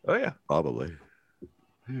 Oh yeah, Probably.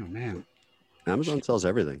 Oh man, Amazon sells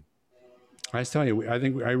everything. I tell you, I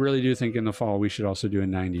really do think in the fall we should also do a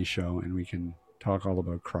 '90s show, and we can talk all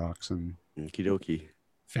about Crocs and Okie dokie.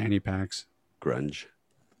 fanny packs, Grunge.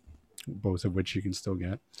 both of which you can still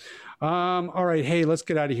get. All right, hey, let's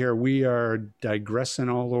get out of here. We are digressing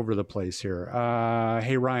all over the place here.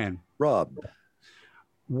 Hey, Ryan, Rob,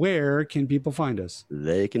 where can people find us?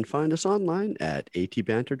 they can find us online at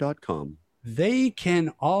atbanter.com. They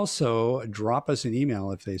can also drop us an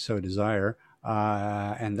email if they so desire,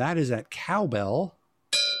 and that is at cowbell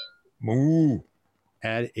moo.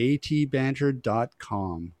 at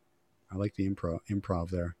atbanter.com. I like the improv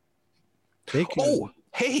there. They can, Oh,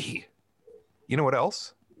 hey, you know what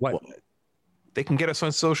else? what? They can get us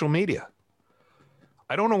on social media.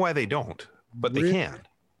 I don't know why they don't, but they Really? can.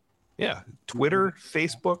 Yeah, Twitter,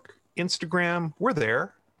 Facebook, Instagram, we're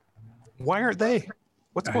there. Why aren't they?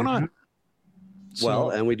 What's going on? Well,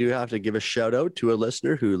 and we do have to give a shout out to a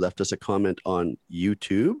listener who left us a comment on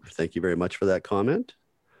YouTube. Thank you very much for that comment.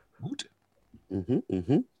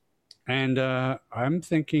 And I'm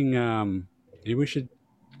thinking maybe we should.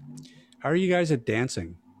 How are you guys at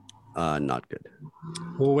dancing? Not good.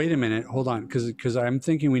 Well, wait a minute. Hold on, because I'm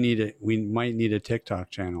thinking we might need a TikTok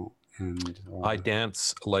channel. And I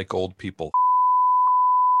dance like old people.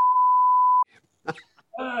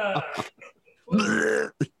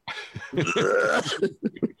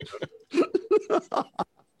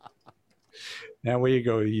 Now where you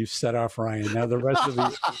go? You set off Ryan. Now the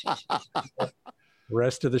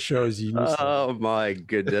rest of the shows you. Oh my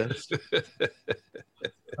goodness!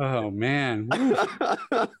 Oh man,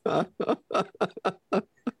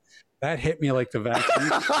 that hit me like the vaccine.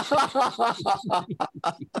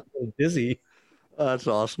 Dizzy. That's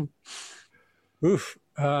awesome. Oof.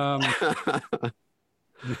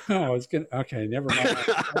 No, it's gonna. Okay, never mind.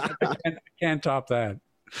 I can't top that.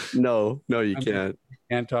 No, you can't.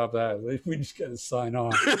 Can't top that. We just got to sign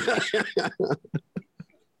off.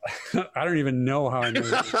 I don't even know how I know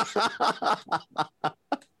that.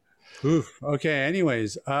 Oof. Okay.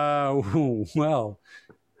 Anyways, well,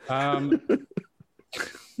 I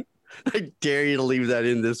dare you to leave that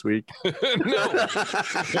in this week.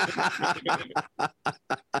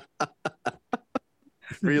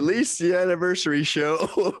 Release the anniversary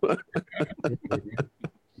show.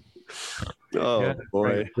 Oh yeah, boy!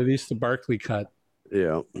 Right. Release the Barkley cut.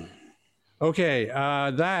 Yeah. Okay,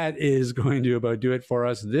 that is going to about do it for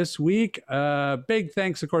us this week. Big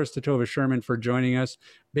thanks, of course, to Tova Sherman for joining us.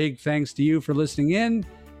 Big thanks to you for listening in,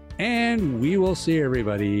 and we will see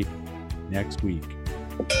everybody next week.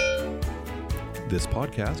 This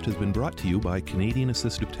podcast has been brought to you by Canadian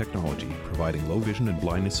Assistive Technology, providing low vision and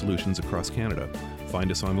blindness solutions across Canada.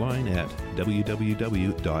 Find us online at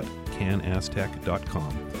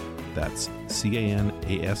www.canastech.com. That's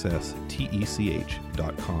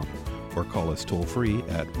CANASSTECH.com. Or call us toll free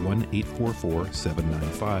at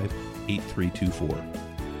 1-844-795-8324.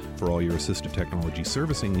 For all your assistive technology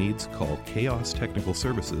servicing needs, call Chaos Technical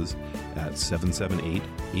Services at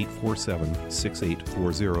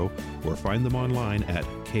 778-847-6840 or find them online at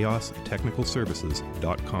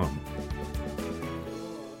chaostechnicalservices.com.